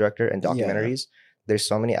 short film director, and Yeah. documentaries. There's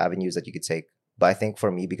so many avenues that you could take, but I think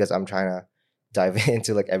for me, because I'm trying to dive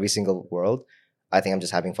into like every single world, I think I'm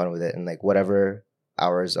just having fun with it, and like whatever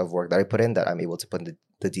hours of work that I put in, that I'm able to put in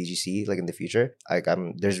the DGC like in the future. Like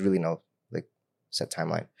there's really no like set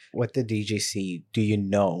timeline. With the DGC, do you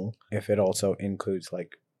know if it also includes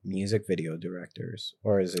like music video directors,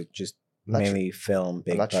 or is it just I'm not sure. mainly film,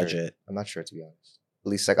 big not sure. budget? I'm not sure, to be honest. At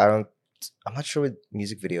least like I'm not sure with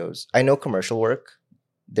music videos. I know commercial work,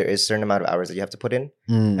 there is a certain amount of hours that you have to put in.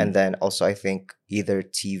 Mm, And then also I think either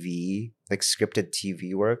TV, like scripted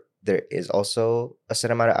TV work, there is also a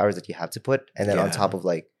certain amount of hours that you have to put. And then on top Yeah. of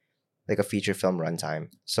like a feature film runtime.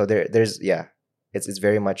 So there's it's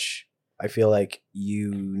very much, I feel like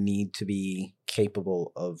you need to be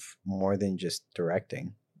capable of more than just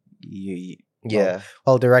directing. yeah.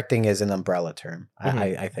 Well, directing is an umbrella term.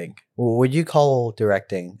 Mhm. I think. Would you call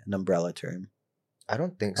directing an umbrella term I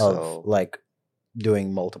don't think of so. like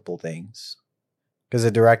doing multiple things? Because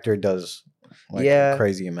a director does like Yeah. a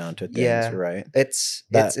crazy amount of things, Yeah. right? It's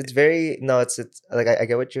That- it's very, no, it's like I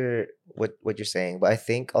get what you're saying, but I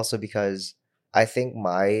think also because I think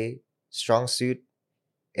my strong suit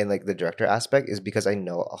in like the director aspect is because I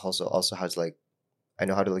know also how to like, I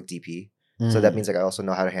know how to like DP. So that Mm, means like I also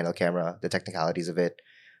know how to handle camera, the technicalities of it.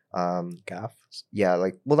 gaff. Yeah,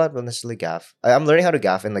 like, well, not necessarily gaff. I'm learning how to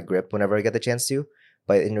gaff and like grip whenever I get the chance to,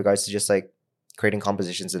 but in regards to just like creating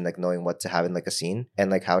compositions and like knowing what to have in like a scene and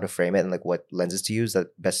like how to frame it and like what lenses to use that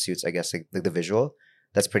best suits, I guess, like the visual.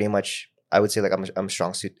 That's pretty much, I would say, like I'm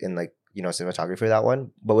strong suit in like cinematography for that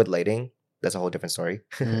one, but with lighting, that's a whole different story.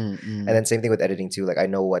 Mm, mm. And then same thing with editing too. Like I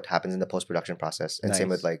know what happens in the post production process, and same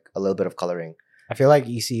with Nice. like a little bit of coloring. I feel like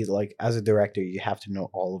you see, like as a director, you have to know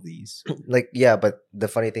all of these. Like, yeah, but the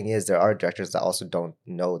funny thing is there are directors that also don't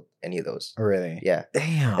know any of those. Really? Yeah.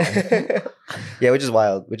 Damn. Yeah, which is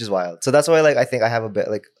wild. So that's why like I think I have a bit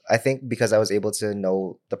like, I think because I was able to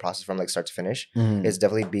know the process from like start to finish, Mm. it's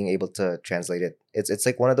definitely being able to translate it. It's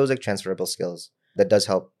like one of those like transferable skills that does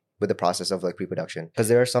help with the process of like pre-production, because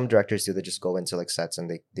there are some directors too that just go into like sets and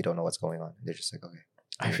they don't know what's going on. They're just like, okay.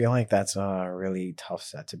 I feel like that's a really tough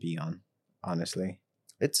set to be on, honestly.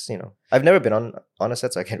 It's, I've never been on a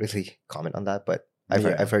set, so I can't really comment on that, but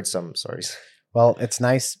Yeah. I've heard some stories. Well, it's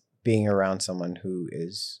nice being around someone who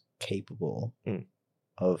is capable Mm.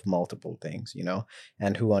 of multiple things,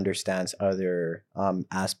 and who understands other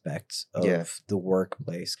aspects of Yeah. the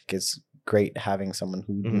workplace. It's great having someone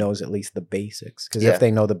who Mhm. knows at least the basics, because Yeah. if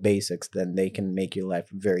they know the basics, then they can make your life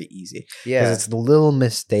very easy. Because Yeah. it's the little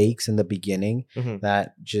mistakes in the beginning Mhm.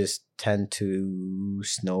 that just tend to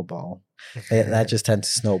snowball. That just tend to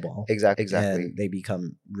snowball. Exactly. And they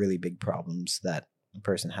become really big problems that the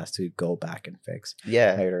person has to go back and fix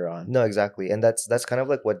Yeah. later on. No, exactly. And that's kind of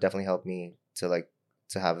like what definitely helped me to like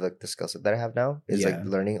to have like the skill set that I have now is like Yeah.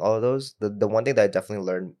 learning all of those. The one thing that I definitely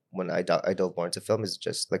learned when I dove more into film is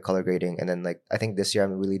just like color grading, and then like I think this year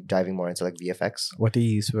I'm really diving more into like VFX. What do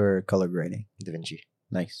you use for color grading? Da Vinci.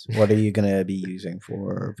 Nice. What are you gonna be using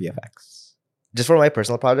for VFX? Just for my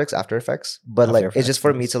personal projects, After Effects, but After like Effects, it's just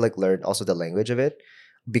for me nice. to like learn also the language of it,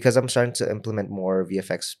 because I'm starting to implement more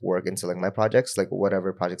VFX work into like my projects, like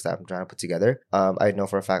whatever projects that I'm trying to put together. I know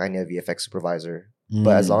for a fact I need a VFX supervisor,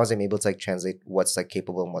 but as long as I'm able to like translate what's like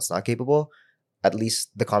capable and what's not capable, at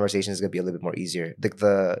least the conversation is gonna be a little bit more easier. Like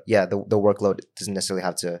the workload doesn't necessarily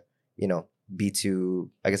have to, you know, be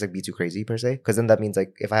too, I guess, like be too crazy per se, because then that means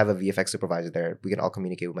like if I have a VFX supervisor there, we can all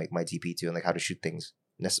communicate with like my DP too, and like how to shoot things,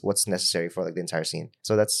 what's necessary for like the entire scene.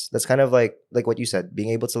 So that's kind of like what you said, being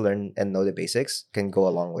able to learn and know the basics can go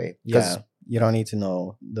a long way. Yeah, you don't need to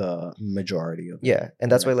know the majority of it. Yeah,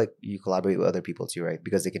 and that's why like you collaborate with other people too, right?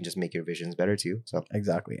 Because they can just make your visions better too. So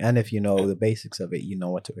exactly, and if you know the basics of it, you know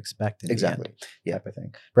what to expect in the exactly, end, yeah. type of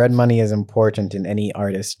thing. Bread money is important in any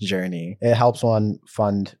artist's journey. It helps one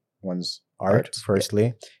fund one's art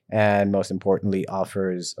firstly, and most importantly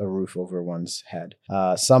offers a roof over one's head.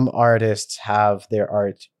 Some artists have their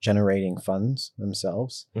art generating funds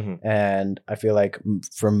themselves, and I feel like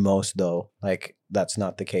for most though, like that's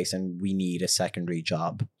not the case, and we need a secondary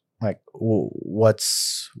job. Like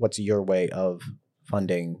what's your way of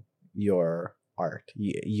funding your art?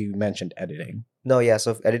 You mentioned editing. No, yeah.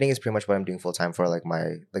 So editing is pretty much what I'm doing full time for like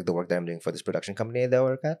my like the work that I'm doing for this production company that I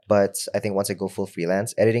work at. But I think once I go full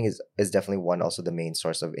freelance, editing is definitely one also the main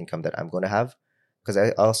source of income that I'm going to have, because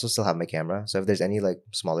I also still have my camera. So if there's any like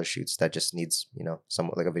smaller shoots that just needs, you know,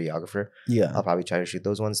 somewhat like a videographer, Yeah, I'll probably try to shoot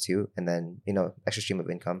those ones too, and then, you know, extra stream of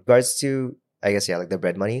income. In regards to, I guess, yeah, like the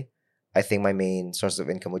bread money, I think my main source of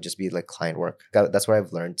income would just be like client work. That's what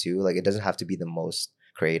I've learned too. Like it doesn't have to be the most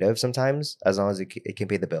creative sometimes, as long as it can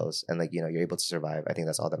pay the bills and like, you know, you're able to survive. I think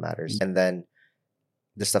that's all that matters. And then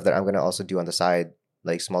the stuff that I'm going to also do on the side,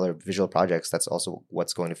 like smaller visual projects, that's also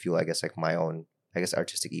what's going to fuel, I guess, like my own, I guess,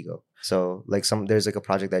 artistic ego. So like there's like a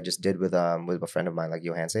project that I just did with a friend of mine, like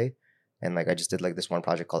Johanse, and like I just did like this one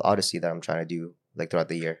project called Odyssey that I'm trying to do like throughout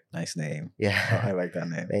the year. Nice name. Yeah. I like that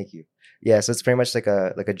name. Thank you. Yeah, so it's pretty much like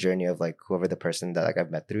a journey of like whoever the person that like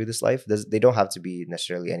I've met through this life. They don't have to be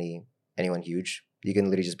necessarily anyone huge. You can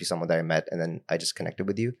literally just be someone that I met and then I just connected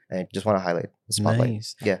with you, and I just want to highlight the spotlight.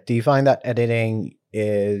 Nice. Yeah. Do you find that editing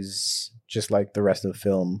is just like the rest of the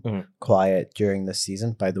film, quiet during the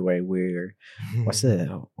season? By the way,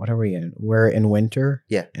 what are we in? We're in winter.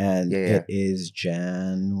 Yeah. And it is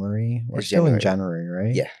January. We're still in January,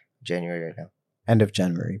 right? Yeah. January right now. End of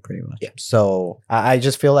January, pretty much. Yeah. So I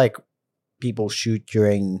just feel like people shoot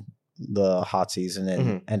during the hot season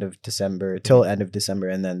and end of December till end of December,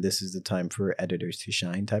 and then this is the time for editors to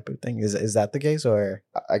shine, type of thing. Is that the case? Or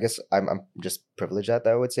I guess I'm just privileged at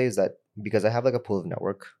that. I would say is that because I have like a pool of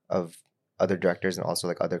network of other directors and also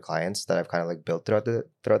like other clients that I've kind of like built throughout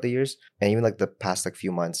the years, and even like the past like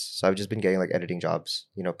few months. So I've just been getting like editing jobs,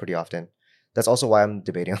 you know, pretty often. That's also why I'm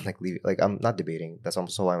debating on like leaving. Like I'm not debating. That's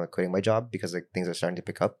also why I'm like quitting my job, because like things are starting to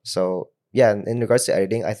pick up. So yeah, in regards to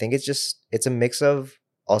editing, I think it's a mix of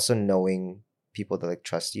also knowing people that like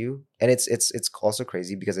trust you, and it's also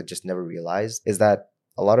crazy because I just never realized is that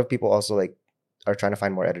a lot of people also like are trying to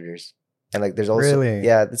find more editors, and like there's also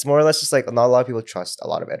yeah, it's more or less just like not a lot of people trust a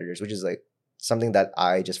lot of editors, which is like something that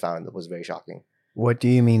I just found that was very shocking. What do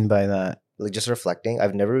you mean by that? Like just reflecting,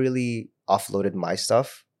 I've never really offloaded my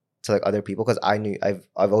stuff to like other people because I've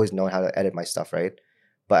always known how to edit my stuff, right?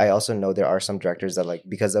 But I also know there are some directors that like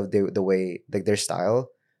because of the way like their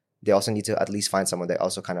style, they also need to at least find someone that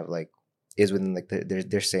also kind of like is within like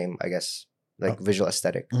their same, I guess, like visual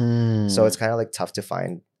aesthetic. So it's kind of like tough to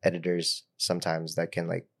find editors sometimes that can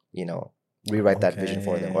like, you know, rewrite that vision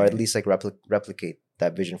for them, or at least like replicate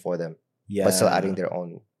that vision for them, but still adding their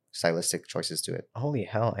own stylistic choices to it. Holy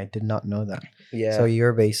hell, I did not know that. Yeah. So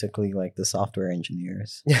you're basically like the software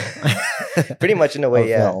engineers. Pretty much in a way,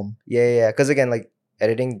 yeah. Film. Yeah. Because again, like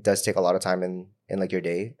editing does take a lot of time in like your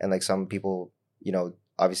day, and like some people, you know,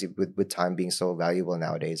 obviously with time being so valuable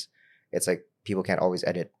nowadays, it's like people can't always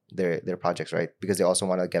edit their projects, right? Because they also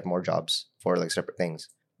want to get more jobs for like separate things.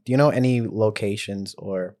 Do you know any locations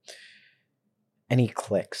or any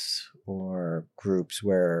cliques or groups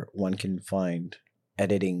where one can find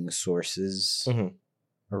editing sources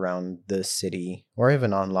around the city or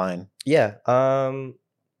even online? Yeah.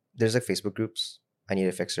 There's like Facebook groups. I need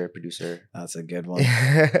a fixer, producer. That's a good one.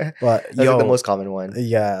 But that's like the most common one.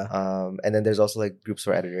 Yeah. And then there's also like groups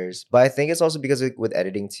for editors. But I think it's also because with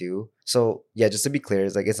editing too. So yeah, just to be clear,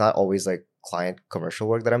 it's like it's not always like client commercial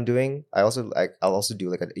work that I'm doing, I'll also do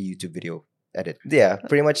like a YouTube video edit. Yeah,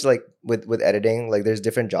 pretty much like with editing, like there's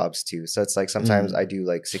different jobs too. So it's like sometimes I do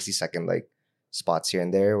like 60-second like spots here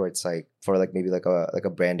and there where it's like for like maybe like a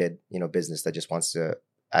branded, you know, business that just wants to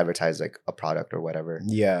advertise like a product or whatever.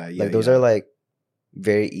 Yeah, Like those are like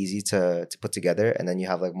very easy to put together. And then you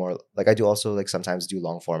have like more like I do also like sometimes do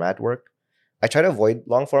long format work. I try to avoid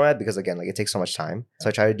long format because again, like it takes so much time. So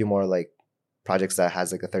I try to do more like projects that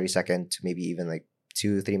has like a 30-second to maybe even like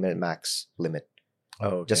 2-3 minute max limit.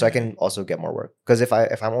 Oh, just so I can also get more work. Because if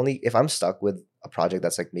I'm stuck with a project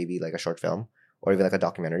that's like maybe like a short film or even like a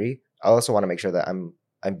documentary, I also want to make sure that I'm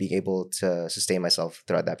being able to sustain myself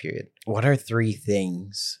throughout that period. What are 3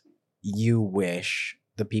 things you wish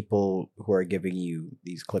the people who are giving you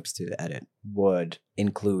these clips to edit would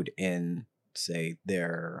include in, say,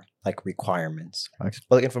 their like requirements?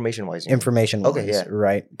 Like information wise. Okay, yeah.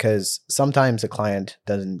 Right? Because sometimes a client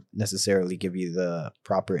doesn't necessarily give you the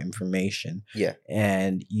proper information. Yeah.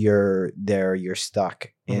 And you're stuck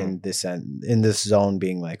in this zone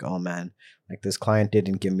being like, oh man, like this client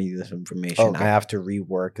didn't give me this information. Okay. I have to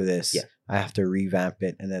rework this. Yeah. I have to revamp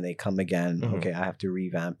it. And then they come again. Okay, I have to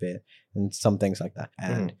revamp it. And some things like that.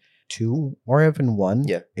 And 2 or even 1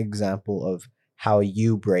 example of how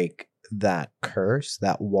you break that curse,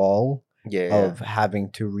 that wall of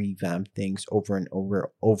having to revamp things over and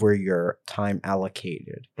over your time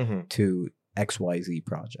allocated to XYZ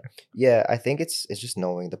project. Yeah, I think it's just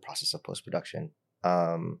knowing the process of post-production,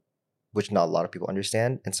 which not a lot of people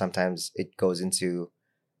understand. And sometimes it goes into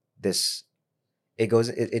this,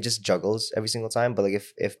 it just juggles every single time. But like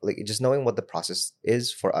if like just knowing what the process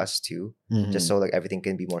is for us too, just so like everything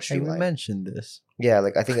can be more streamlined. And we mentioned this. Yeah,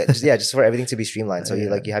 like I think that just for everything to be streamlined. So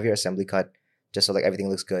you have your assembly cut, just so like everything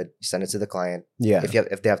looks good. You send it to the client. Yeah.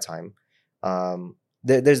 If they have time.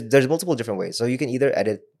 There's multiple different ways. So you can either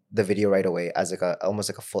edit the video right away as like almost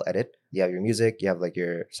like a full edit. You have your music, you have like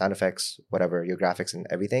your sound effects, whatever, your graphics and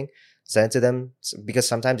everything. Send it to them because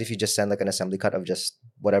sometimes if you just send like an assembly cut of just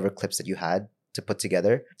whatever clips that you had to put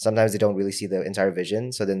together, sometimes they don't really see the entire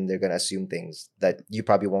vision. So then they're gonna assume things that you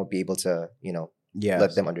probably won't be able to,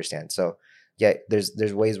 let them understand. So yeah,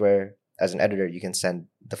 there's ways where as an editor you can send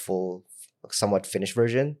the full somewhat finished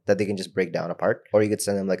version that they can just break down apart, or you could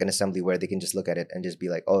send them like an assembly where they can just look at it and just be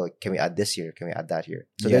like, oh, can we add this here, can we add that here?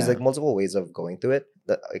 So there's like multiple ways of going through it.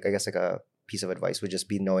 That, like, I guess like a piece of advice would just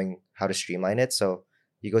be knowing how to streamline it. So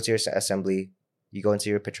you go to your assembly, you go into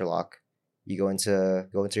your picture lock, you go into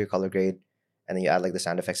your color grade, and then you add like the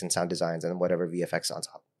sound effects and sound designs and whatever VFX on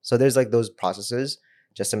top. So there's like those processes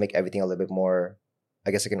just to make everything a little bit more, I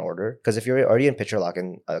guess, like in order. Because if you're already in picture lock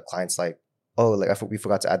and a client's like, oh, like we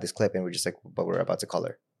forgot to add this clip, and we're just like, but we're about to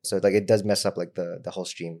color. So like it does mess up like the whole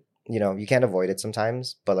stream. You can't avoid it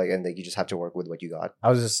sometimes, but like, and like you just have to work with what you got. I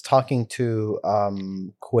was just talking to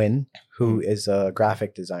Quinn, who is a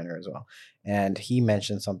graphic designer as well, and he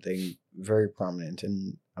mentioned something very prominent,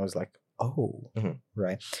 and I was like, oh,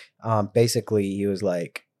 right. Basically, he was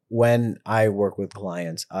like, when I work with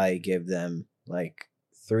clients, I give them like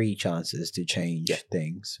 3 chances to change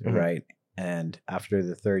things, right? And after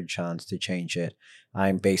the 3rd chance to change it,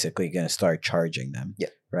 I'm basically going to start charging them. Yeah.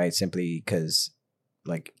 Right. Simply because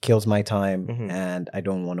like kills my time and I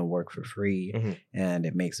don't want to work for free and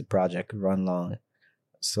it makes the project run long.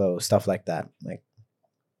 So stuff like that. Like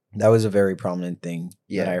that was a very prominent thing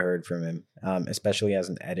that I heard from him. Especially as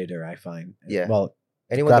an editor, I find. Yeah. Well,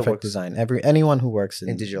 anyone graphic that works design, anyone who works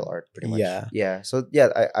in digital art, pretty much. Yeah. Yeah. So yeah,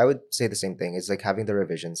 I would say the same thing. It's like having the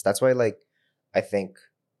revisions. That's why like I think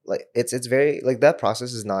like it's very like that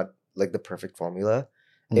process is not like the perfect formula.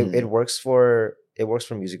 It works for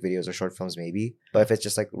music videos or short films maybe, but if it's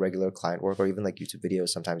just like regular client work or even like YouTube videos,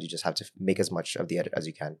 sometimes you just have to make as much of the edit as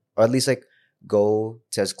you can, or at least like go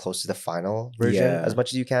to as close to the final version as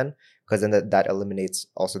much as you can, because then that eliminates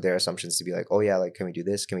also their assumptions to be like, oh yeah, like can we do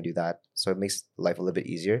this, can we do that? So it makes life a little bit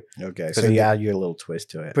easier. Okay, so you add your little twist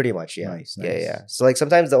to it. Pretty much. Yeah. Nice. Yeah. So like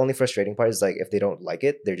sometimes the only frustrating part is like if they don't like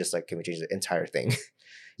it, they're just like, can we change the entire thing?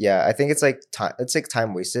 Yeah, I think it's like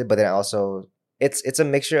time wasted, but then also it's a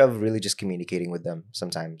mixture of really just communicating with them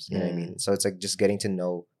sometimes. You know what I mean? So it's like just getting to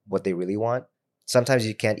know what they really want. Sometimes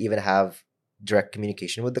you can't even have direct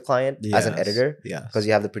communication with the client as an editor, because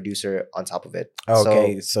you have the producer on top of it.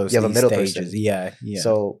 Okay, so you have a middle stages. person. Yeah.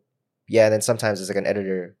 So yeah, and then sometimes it's like an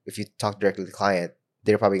editor. If you talk directly to the client,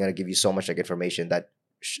 they're probably gonna give you so much like information that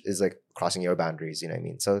is like crossing your boundaries. You know what I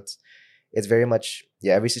mean? So it's very much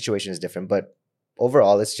every situation is different, but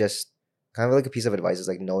overall, it's just kind of like a piece of advice is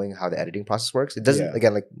like knowing how the editing process works. It doesn't,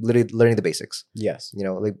 again, like literally learning the basics. Yes.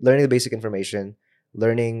 Like learning the basic information,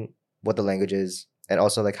 learning what the language is, and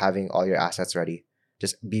also like having all your assets ready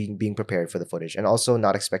just being prepared for the footage, and also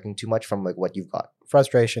not expecting too much from like what you've got.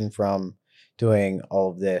 Frustration from doing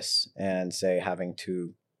all of this and say having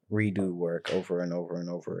to redo work over and over and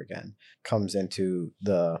over again comes into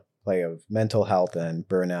the play of mental health and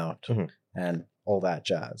burnout and all that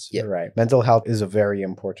jazz. Yeah. Right. Mental health is a very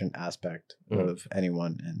important aspect of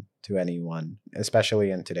anyone and to anyone,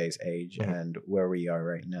 especially in today's age and where we are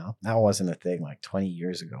right now. That wasn't a thing like 20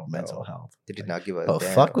 years ago, mental health. They did not give a Oh,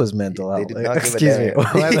 damn. fuck was mental health? They did not give a Excuse me. damn.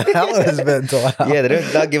 What the hell is mental health? Yeah, they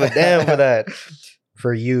did not give a damn for that.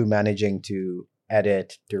 For you managing to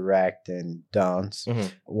edit, direct, and dance,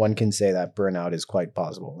 one can say that burnout is quite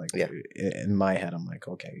possible. Like in my head, I'm like,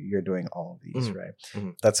 okay, you're doing all of these, right?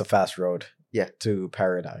 That's a fast road to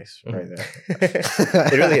paradise right there.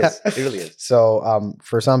 It really is. It really is. So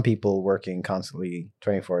for some people working constantly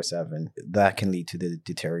 24/7, that can lead to the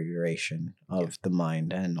deterioration of the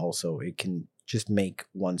mind, and also it can just make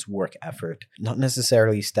one's work effort not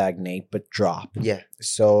necessarily stagnate but drop. Yeah.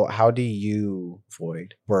 So how do you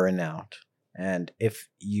avoid burnout? And if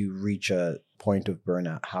you reach a point of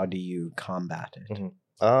burnout, how do you combat it?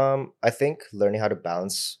 I think learning how to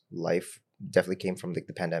balance life definitely came from like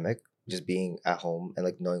the pandemic, just being at home and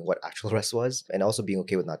like knowing what actual rest was, and also being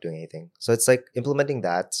okay with not doing anything. So it's like implementing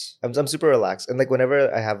that. I'm super relaxed, and like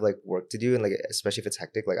whenever I have like work to do, and like especially if it's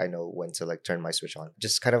hectic, like I know when to like turn my switch on.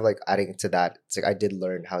 Just kind of like adding to that, it's like I did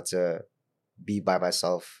learn how to be by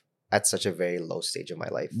myself at such a very low stage of my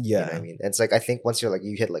life. Yeah. You know what I mean? And it's like, I think once you're like,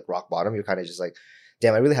 you hit like rock bottom, you're kind of just like,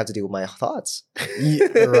 damn, I really have to deal with my thoughts.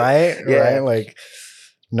 Right? Right? Like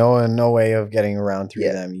no way of getting around through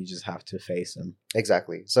them. You just have to face them.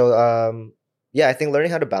 Exactly. So, I think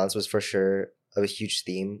learning how to balance was for sure a huge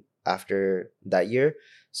theme after that year.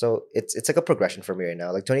 So it's like a progression for me right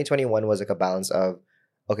now. Like 2021 was like a balance of,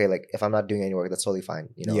 okay, like if I'm not doing any work, that's totally fine.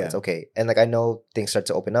 You know, it's okay. And like, I know things start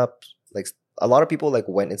to open up. Like a lot of people like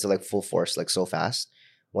went into like full force, like so fast.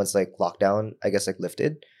 Once like lockdown, I guess like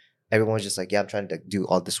lifted, everyone was just like, yeah, I'm trying to do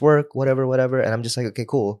all this work, whatever. And I'm just like, okay,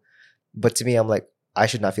 cool. But to me, I'm like, I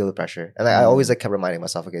should not feel the pressure. And I always like kept reminding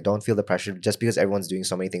myself, okay, don't feel the pressure just because everyone's doing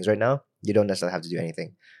so many things right now. You don't necessarily have to do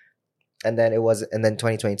anything. And then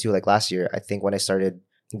 2022, like last year, I think when I started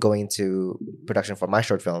going to production for my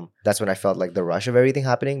short film, that's when I felt like the rush of everything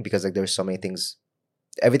happening, because like there were so many things.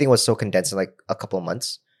 Everything was so condensed in like a couple of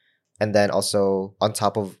months. And then also on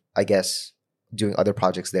top of, I guess, doing other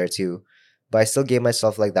projects there too. But I still gave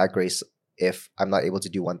myself like that grace. If I'm not able to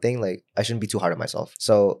do one thing, like I shouldn't be too hard on myself.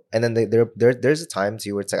 So, and then there's a time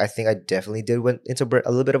too where it's like I think I definitely went into a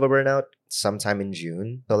little bit of a burnout sometime in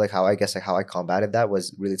June. So like how I combated that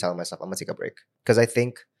was really telling myself I'm gonna take a break, because I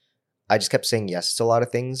think I just kept saying yes to a lot of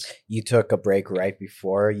things. You took a break right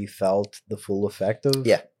before you felt the full effect of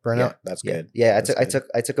burnout. That's good. Yeah,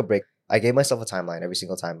 I took a break. I gave myself a timeline every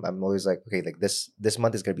single time. I'm always like, okay, like this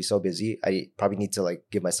month is gonna be so busy. I probably need to like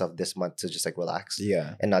give myself this month to just like relax,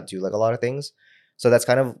 and not do like a lot of things. So that's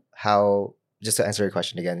kind of how, just to answer your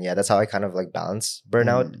question again, that's how I kind of like balance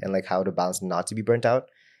burnout and like how to balance not to be burnt out,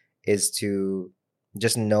 is to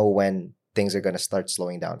just know when things are gonna start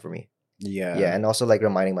slowing down for me. Yeah, and also like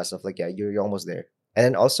reminding myself like, you're almost there, and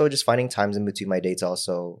then also just finding times in between my day to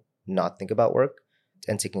also not think about work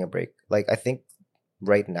and taking a break. Like I think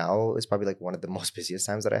right now is probably like one of the most busiest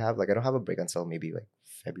times that I have. Like I don't have a break until maybe like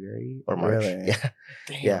February or March. Really? Yeah.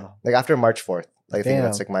 Damn. Yeah. Like after March 4th. Like, I think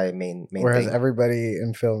that's like my main Whereas thing. Everybody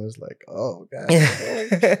in film is like, oh god.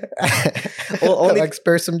 Well, only like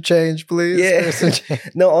spare some change, please. Yeah. Spare some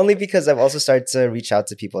change. No, only because I've also started to reach out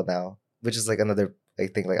to people now, which is like another I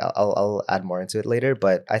think like I'll add more into it later.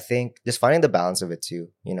 But I think just finding the balance of it too,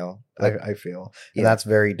 you know. Like, I feel. And that's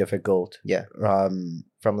very difficult. Yeah.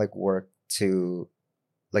 From like work to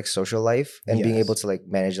like social life, and being able to like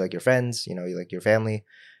manage like your friends, you know, like your family,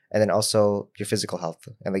 and then also your physical health,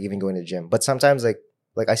 and like even going to the gym. But sometimes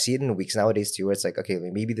like I see it in weeks nowadays too, where it's like, okay,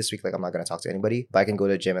 like maybe this week like I'm not gonna talk to anybody, but I can go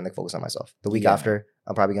to the gym and like focus on myself. The week after,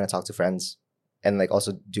 I'm probably gonna talk to friends and like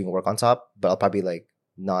also doing work on top, but I'll probably like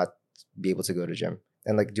not be able to go to the gym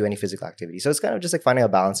and like do any physical activity. So it's kind of just like finding a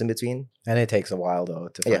balance in between. And it takes a while though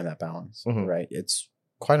to find that balance, right? It's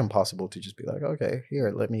quite impossible to just be like, okay,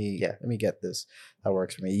 here, let me get this that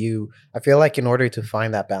works for me. I feel like in order to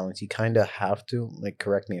find that balance, you kind of have to, like,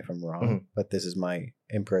 correct me if I'm wrong, but this is my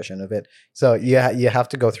impression of it. So you have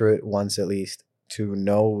to go through it once at least to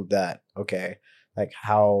know that, okay, like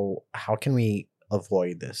how can we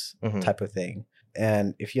avoid this type of thing?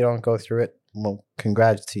 And if you don't go through it, well,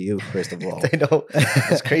 congrats to you, first of all. I know,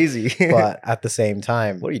 it's crazy. But at the same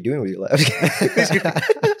time, what are you doing with your life?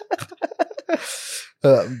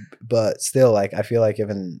 But still, like, I feel like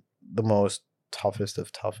even the most toughest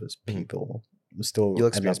of toughest people still You'll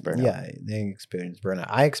experience burnout. Yeah, they experience burnout.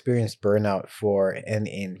 I experienced burnout for an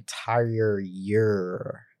entire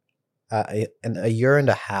year, a year and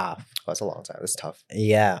a half. Oh, that's a long time. That's tough.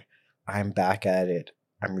 Yeah, I'm back at it.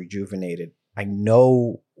 I'm rejuvenated. I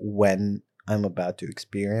know when I'm about to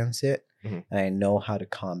experience it, Mhm. and I know how to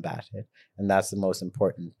combat it, and that's the most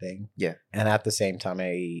important thing. Yeah. And at the same time,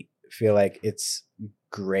 I feel like it's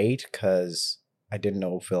great because I didn't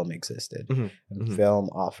know film existed. Mhm. And Mhm. film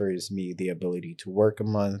offers me the ability to work a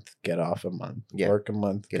month, get off a month, Yeah. work a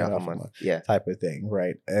month, Get off a month. Yeah. type of thing,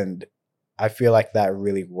 right? And I feel like that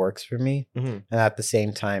really works for me. Mhm. And at the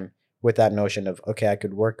same time, with that notion of, okay, I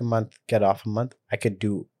could work a month, get off a month, I could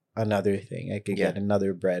do another thing. I could Yeah. get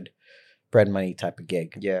another bread money type of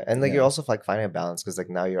gig. Yeah, and like Yeah. you're also like finding a balance because like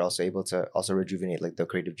now you're also able to also rejuvenate like the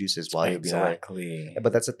creative juices while you're being away. Exactly.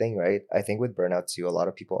 But that's the thing, right? I think with burnout too, a lot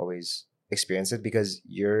of people always experience it because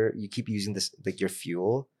you keep using this like your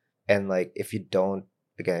fuel, and like if you don't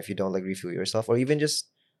like refuel yourself or even just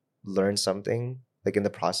learn something like in the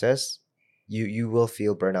process, you will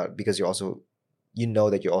feel burnout because you're also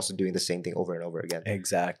that you're also doing the same thing over and over again.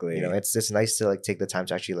 Exactly. It's nice to like take the time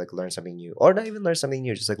to actually like learn something new, or not even learn something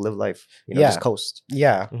new, just like live life. Just coast.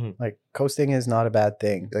 Yeah. Mhm. Like coasting is not a bad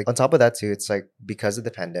thing. Like on top of that too, it's like because of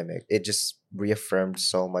the pandemic, it just reaffirmed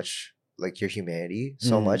so much like your humanity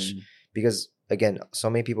so much because again, so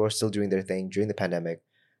many people are still doing their thing during the pandemic,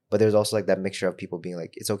 but there's also like that mixture of people being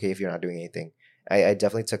like, it's okay if you're not doing anything. I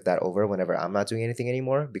definitely took that over whenever I'm not doing anything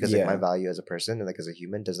anymore because like my value as a person and like as a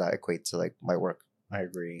human does not equate to like my work. I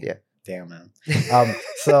agree. Yeah. Damn, man.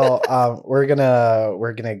 So we're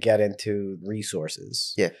gonna get into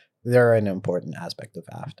resources. Yeah. They're an important aspect of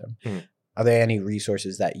AFTM. Mhm. Are there any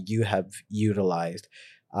resources that you have utilized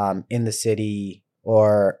in the city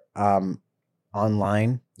or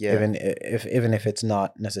online? Yeah. Even if it's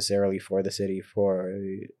not necessarily for the city. For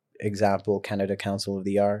example, Canada Council of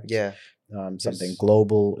the Arts. Yeah. Something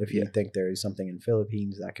global. If you yeah. think there is something in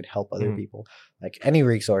Philippines that could help other Mhm. people, like any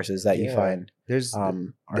resources that you Yeah. find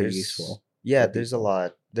are There's useful. Yeah, for there's a people.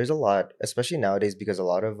 lot. There's a lot, especially nowadays because a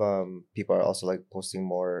lot of people are also like posting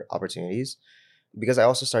more opportunities. Because I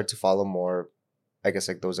also started to follow more, I guess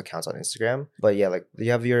like those accounts on Instagram. But yeah, like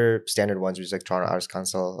you have your standard ones, which is like Toronto Arts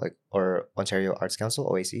Council, like or Ontario Arts Council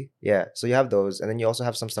 (OAC). Yeah, so you have those, and then you also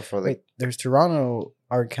have some stuff for like Wait, there's Toronto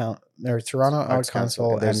There's Toronto Art Arts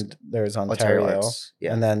Council, and there's Ontario, Arts.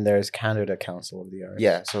 Yeah, and then there's Canada Council of the Arts.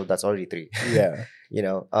 yeah. So that's already 3. Yeah.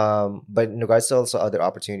 But in regards to also other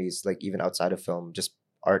opportunities, like even outside of film, just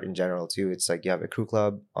art in general too. It's like you have a crew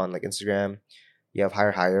club on like Instagram. You have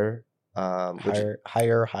Hire, which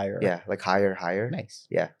Higher. yeah, like Hire. Nice.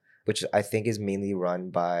 Yeah, which I think is mainly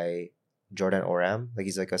run by Jordan Oram. Like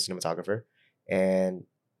he's like a cinematographer, and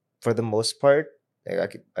for the most part,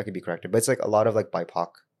 like, I could be corrected, but it's like a lot of like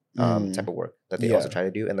BIPOC type of work that they also try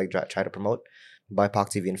to do and like try to promote. BIPOC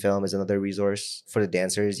TV and film is another resource for the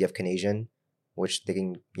dancers. You have Canadian, which they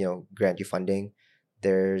can grant you funding.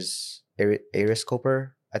 There's Aris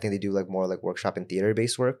Cooper. I think they do like more like workshop and theater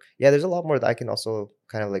based work. Yeah, there's a lot more that I can also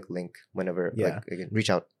kind of like link whenever like I can reach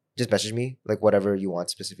out. Just message me like whatever you want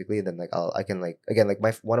specifically, and then like I can like again like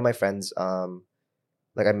one of my friends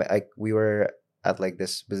we were at like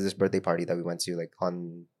this birthday party that we went to like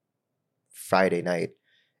on Friday night,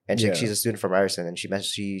 and she's a student from Ryerson, and she kind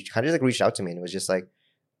of just like reached out to me and was just like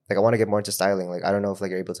I want to get more into styling. Like I don't know if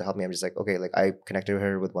like you're able to help me. I'm just like okay, like I connected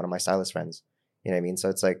her with one of my stylist friends. You know what I mean? So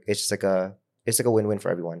it's like it's like a win-win for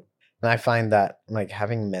everyone. And I find that like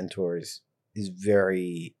having mentors is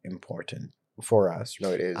very important for us. No,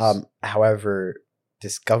 it is. However,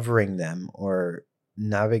 discovering them or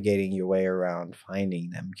navigating your way around finding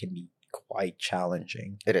them can be quite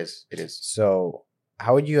challenging. It is. So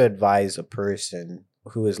how would you advise a person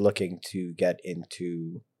who is looking to get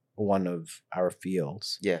into one of our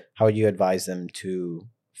fields? Yeah. How would you advise them to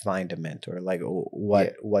find a mentor? Like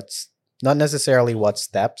what's not necessarily what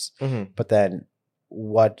steps, but then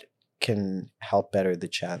what can help better the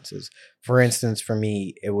chances? For instance, for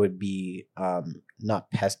me, it would be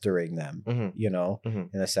not pestering them, in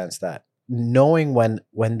a sense that knowing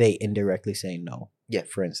when they indirectly say no. Yeah.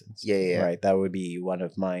 For instance. Yeah. Right. That would be one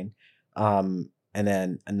of mine. And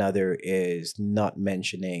then another is not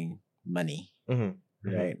mentioning money.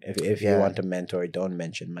 Right. If you want to mentor, don't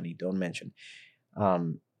mention money. Don't mention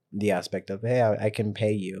the aspect of hey, I can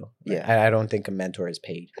pay you. Yeah. I don't think a mentor is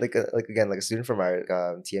paid. Like a student from our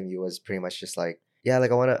TMU was pretty much just like I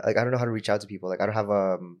don't know how to reach out to people. Like I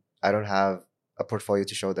don't have a portfolio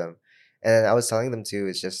to show them. And I was telling them too,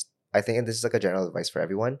 it's just I think, and this is like a general advice for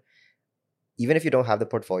everyone, even if you don't have the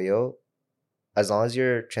portfolio, as long as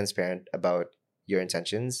you're transparent about your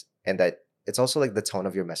intentions and that it's also like the tone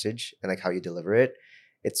of your message and like how you deliver it.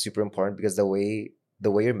 It's super important because the way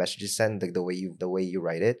your message is sent, like the way you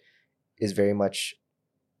write it, is very much,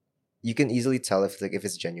 you can easily tell if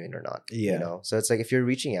it's genuine or not. Yeah. You know, so it's like if you're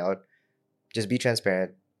reaching out, just be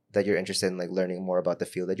transparent that you're interested in like learning more about the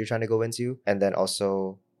field that you're trying to go into, and then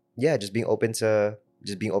also, yeah, just being open to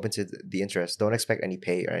the interest. Don't expect any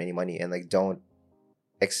pay or any money, and like don't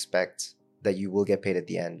expect that you will get paid at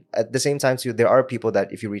the end. At the same time too, there are people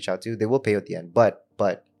that if you reach out to, they will pay you at the end, but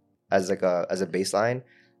as a baseline,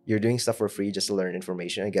 you're doing stuff for free just to learn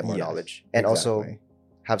information and get more knowledge, and also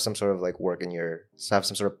have some sort of like work in your, so have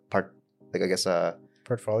some sort of part, like I guess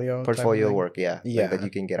portfolio work, like, that you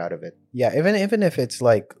can get out of it. Yeah, even if it's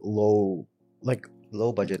like low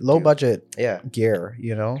budget gear,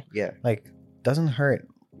 you know, like doesn't hurt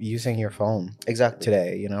using your phone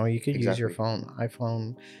today, you know. You could use your phone,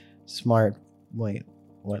 iPhone, smart,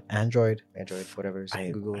 Android, whatever,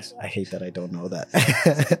 Google's. I hate that I don't know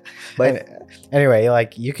that. But anyway,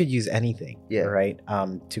 like you could use anything, right,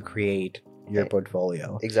 to create your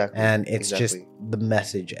portfolio. And it's just the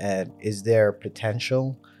message, and is there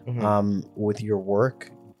potential with your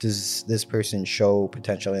work? Does this person show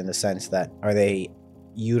potential in the sense that, are they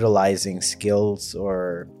utilizing skills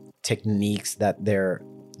or techniques that they're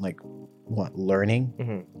like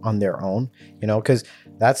learning on their own, you know? Because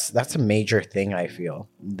that's a major thing I feel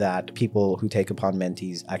that people who take upon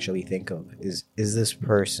mentees actually think of, is this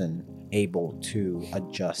person able to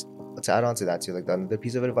adjust? To add on to that too, like the other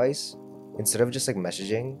piece of advice, instead of just like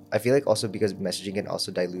messaging, I feel like also because messaging can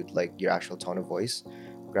also dilute like your actual tone of voice,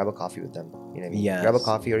 grab a coffee with them, you know what I mean? Grab a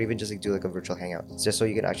coffee, or even just like do like a virtual hangout, just so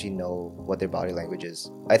you can actually know what their body language is.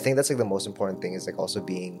 I think that's like the most important thing, is like also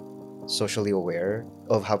being socially aware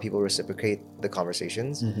of how people reciprocate the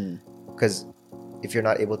conversations, because if you're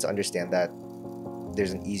not able to understand that,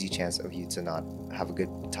 there's an easy chance of you to not have a good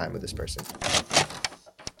time with this person.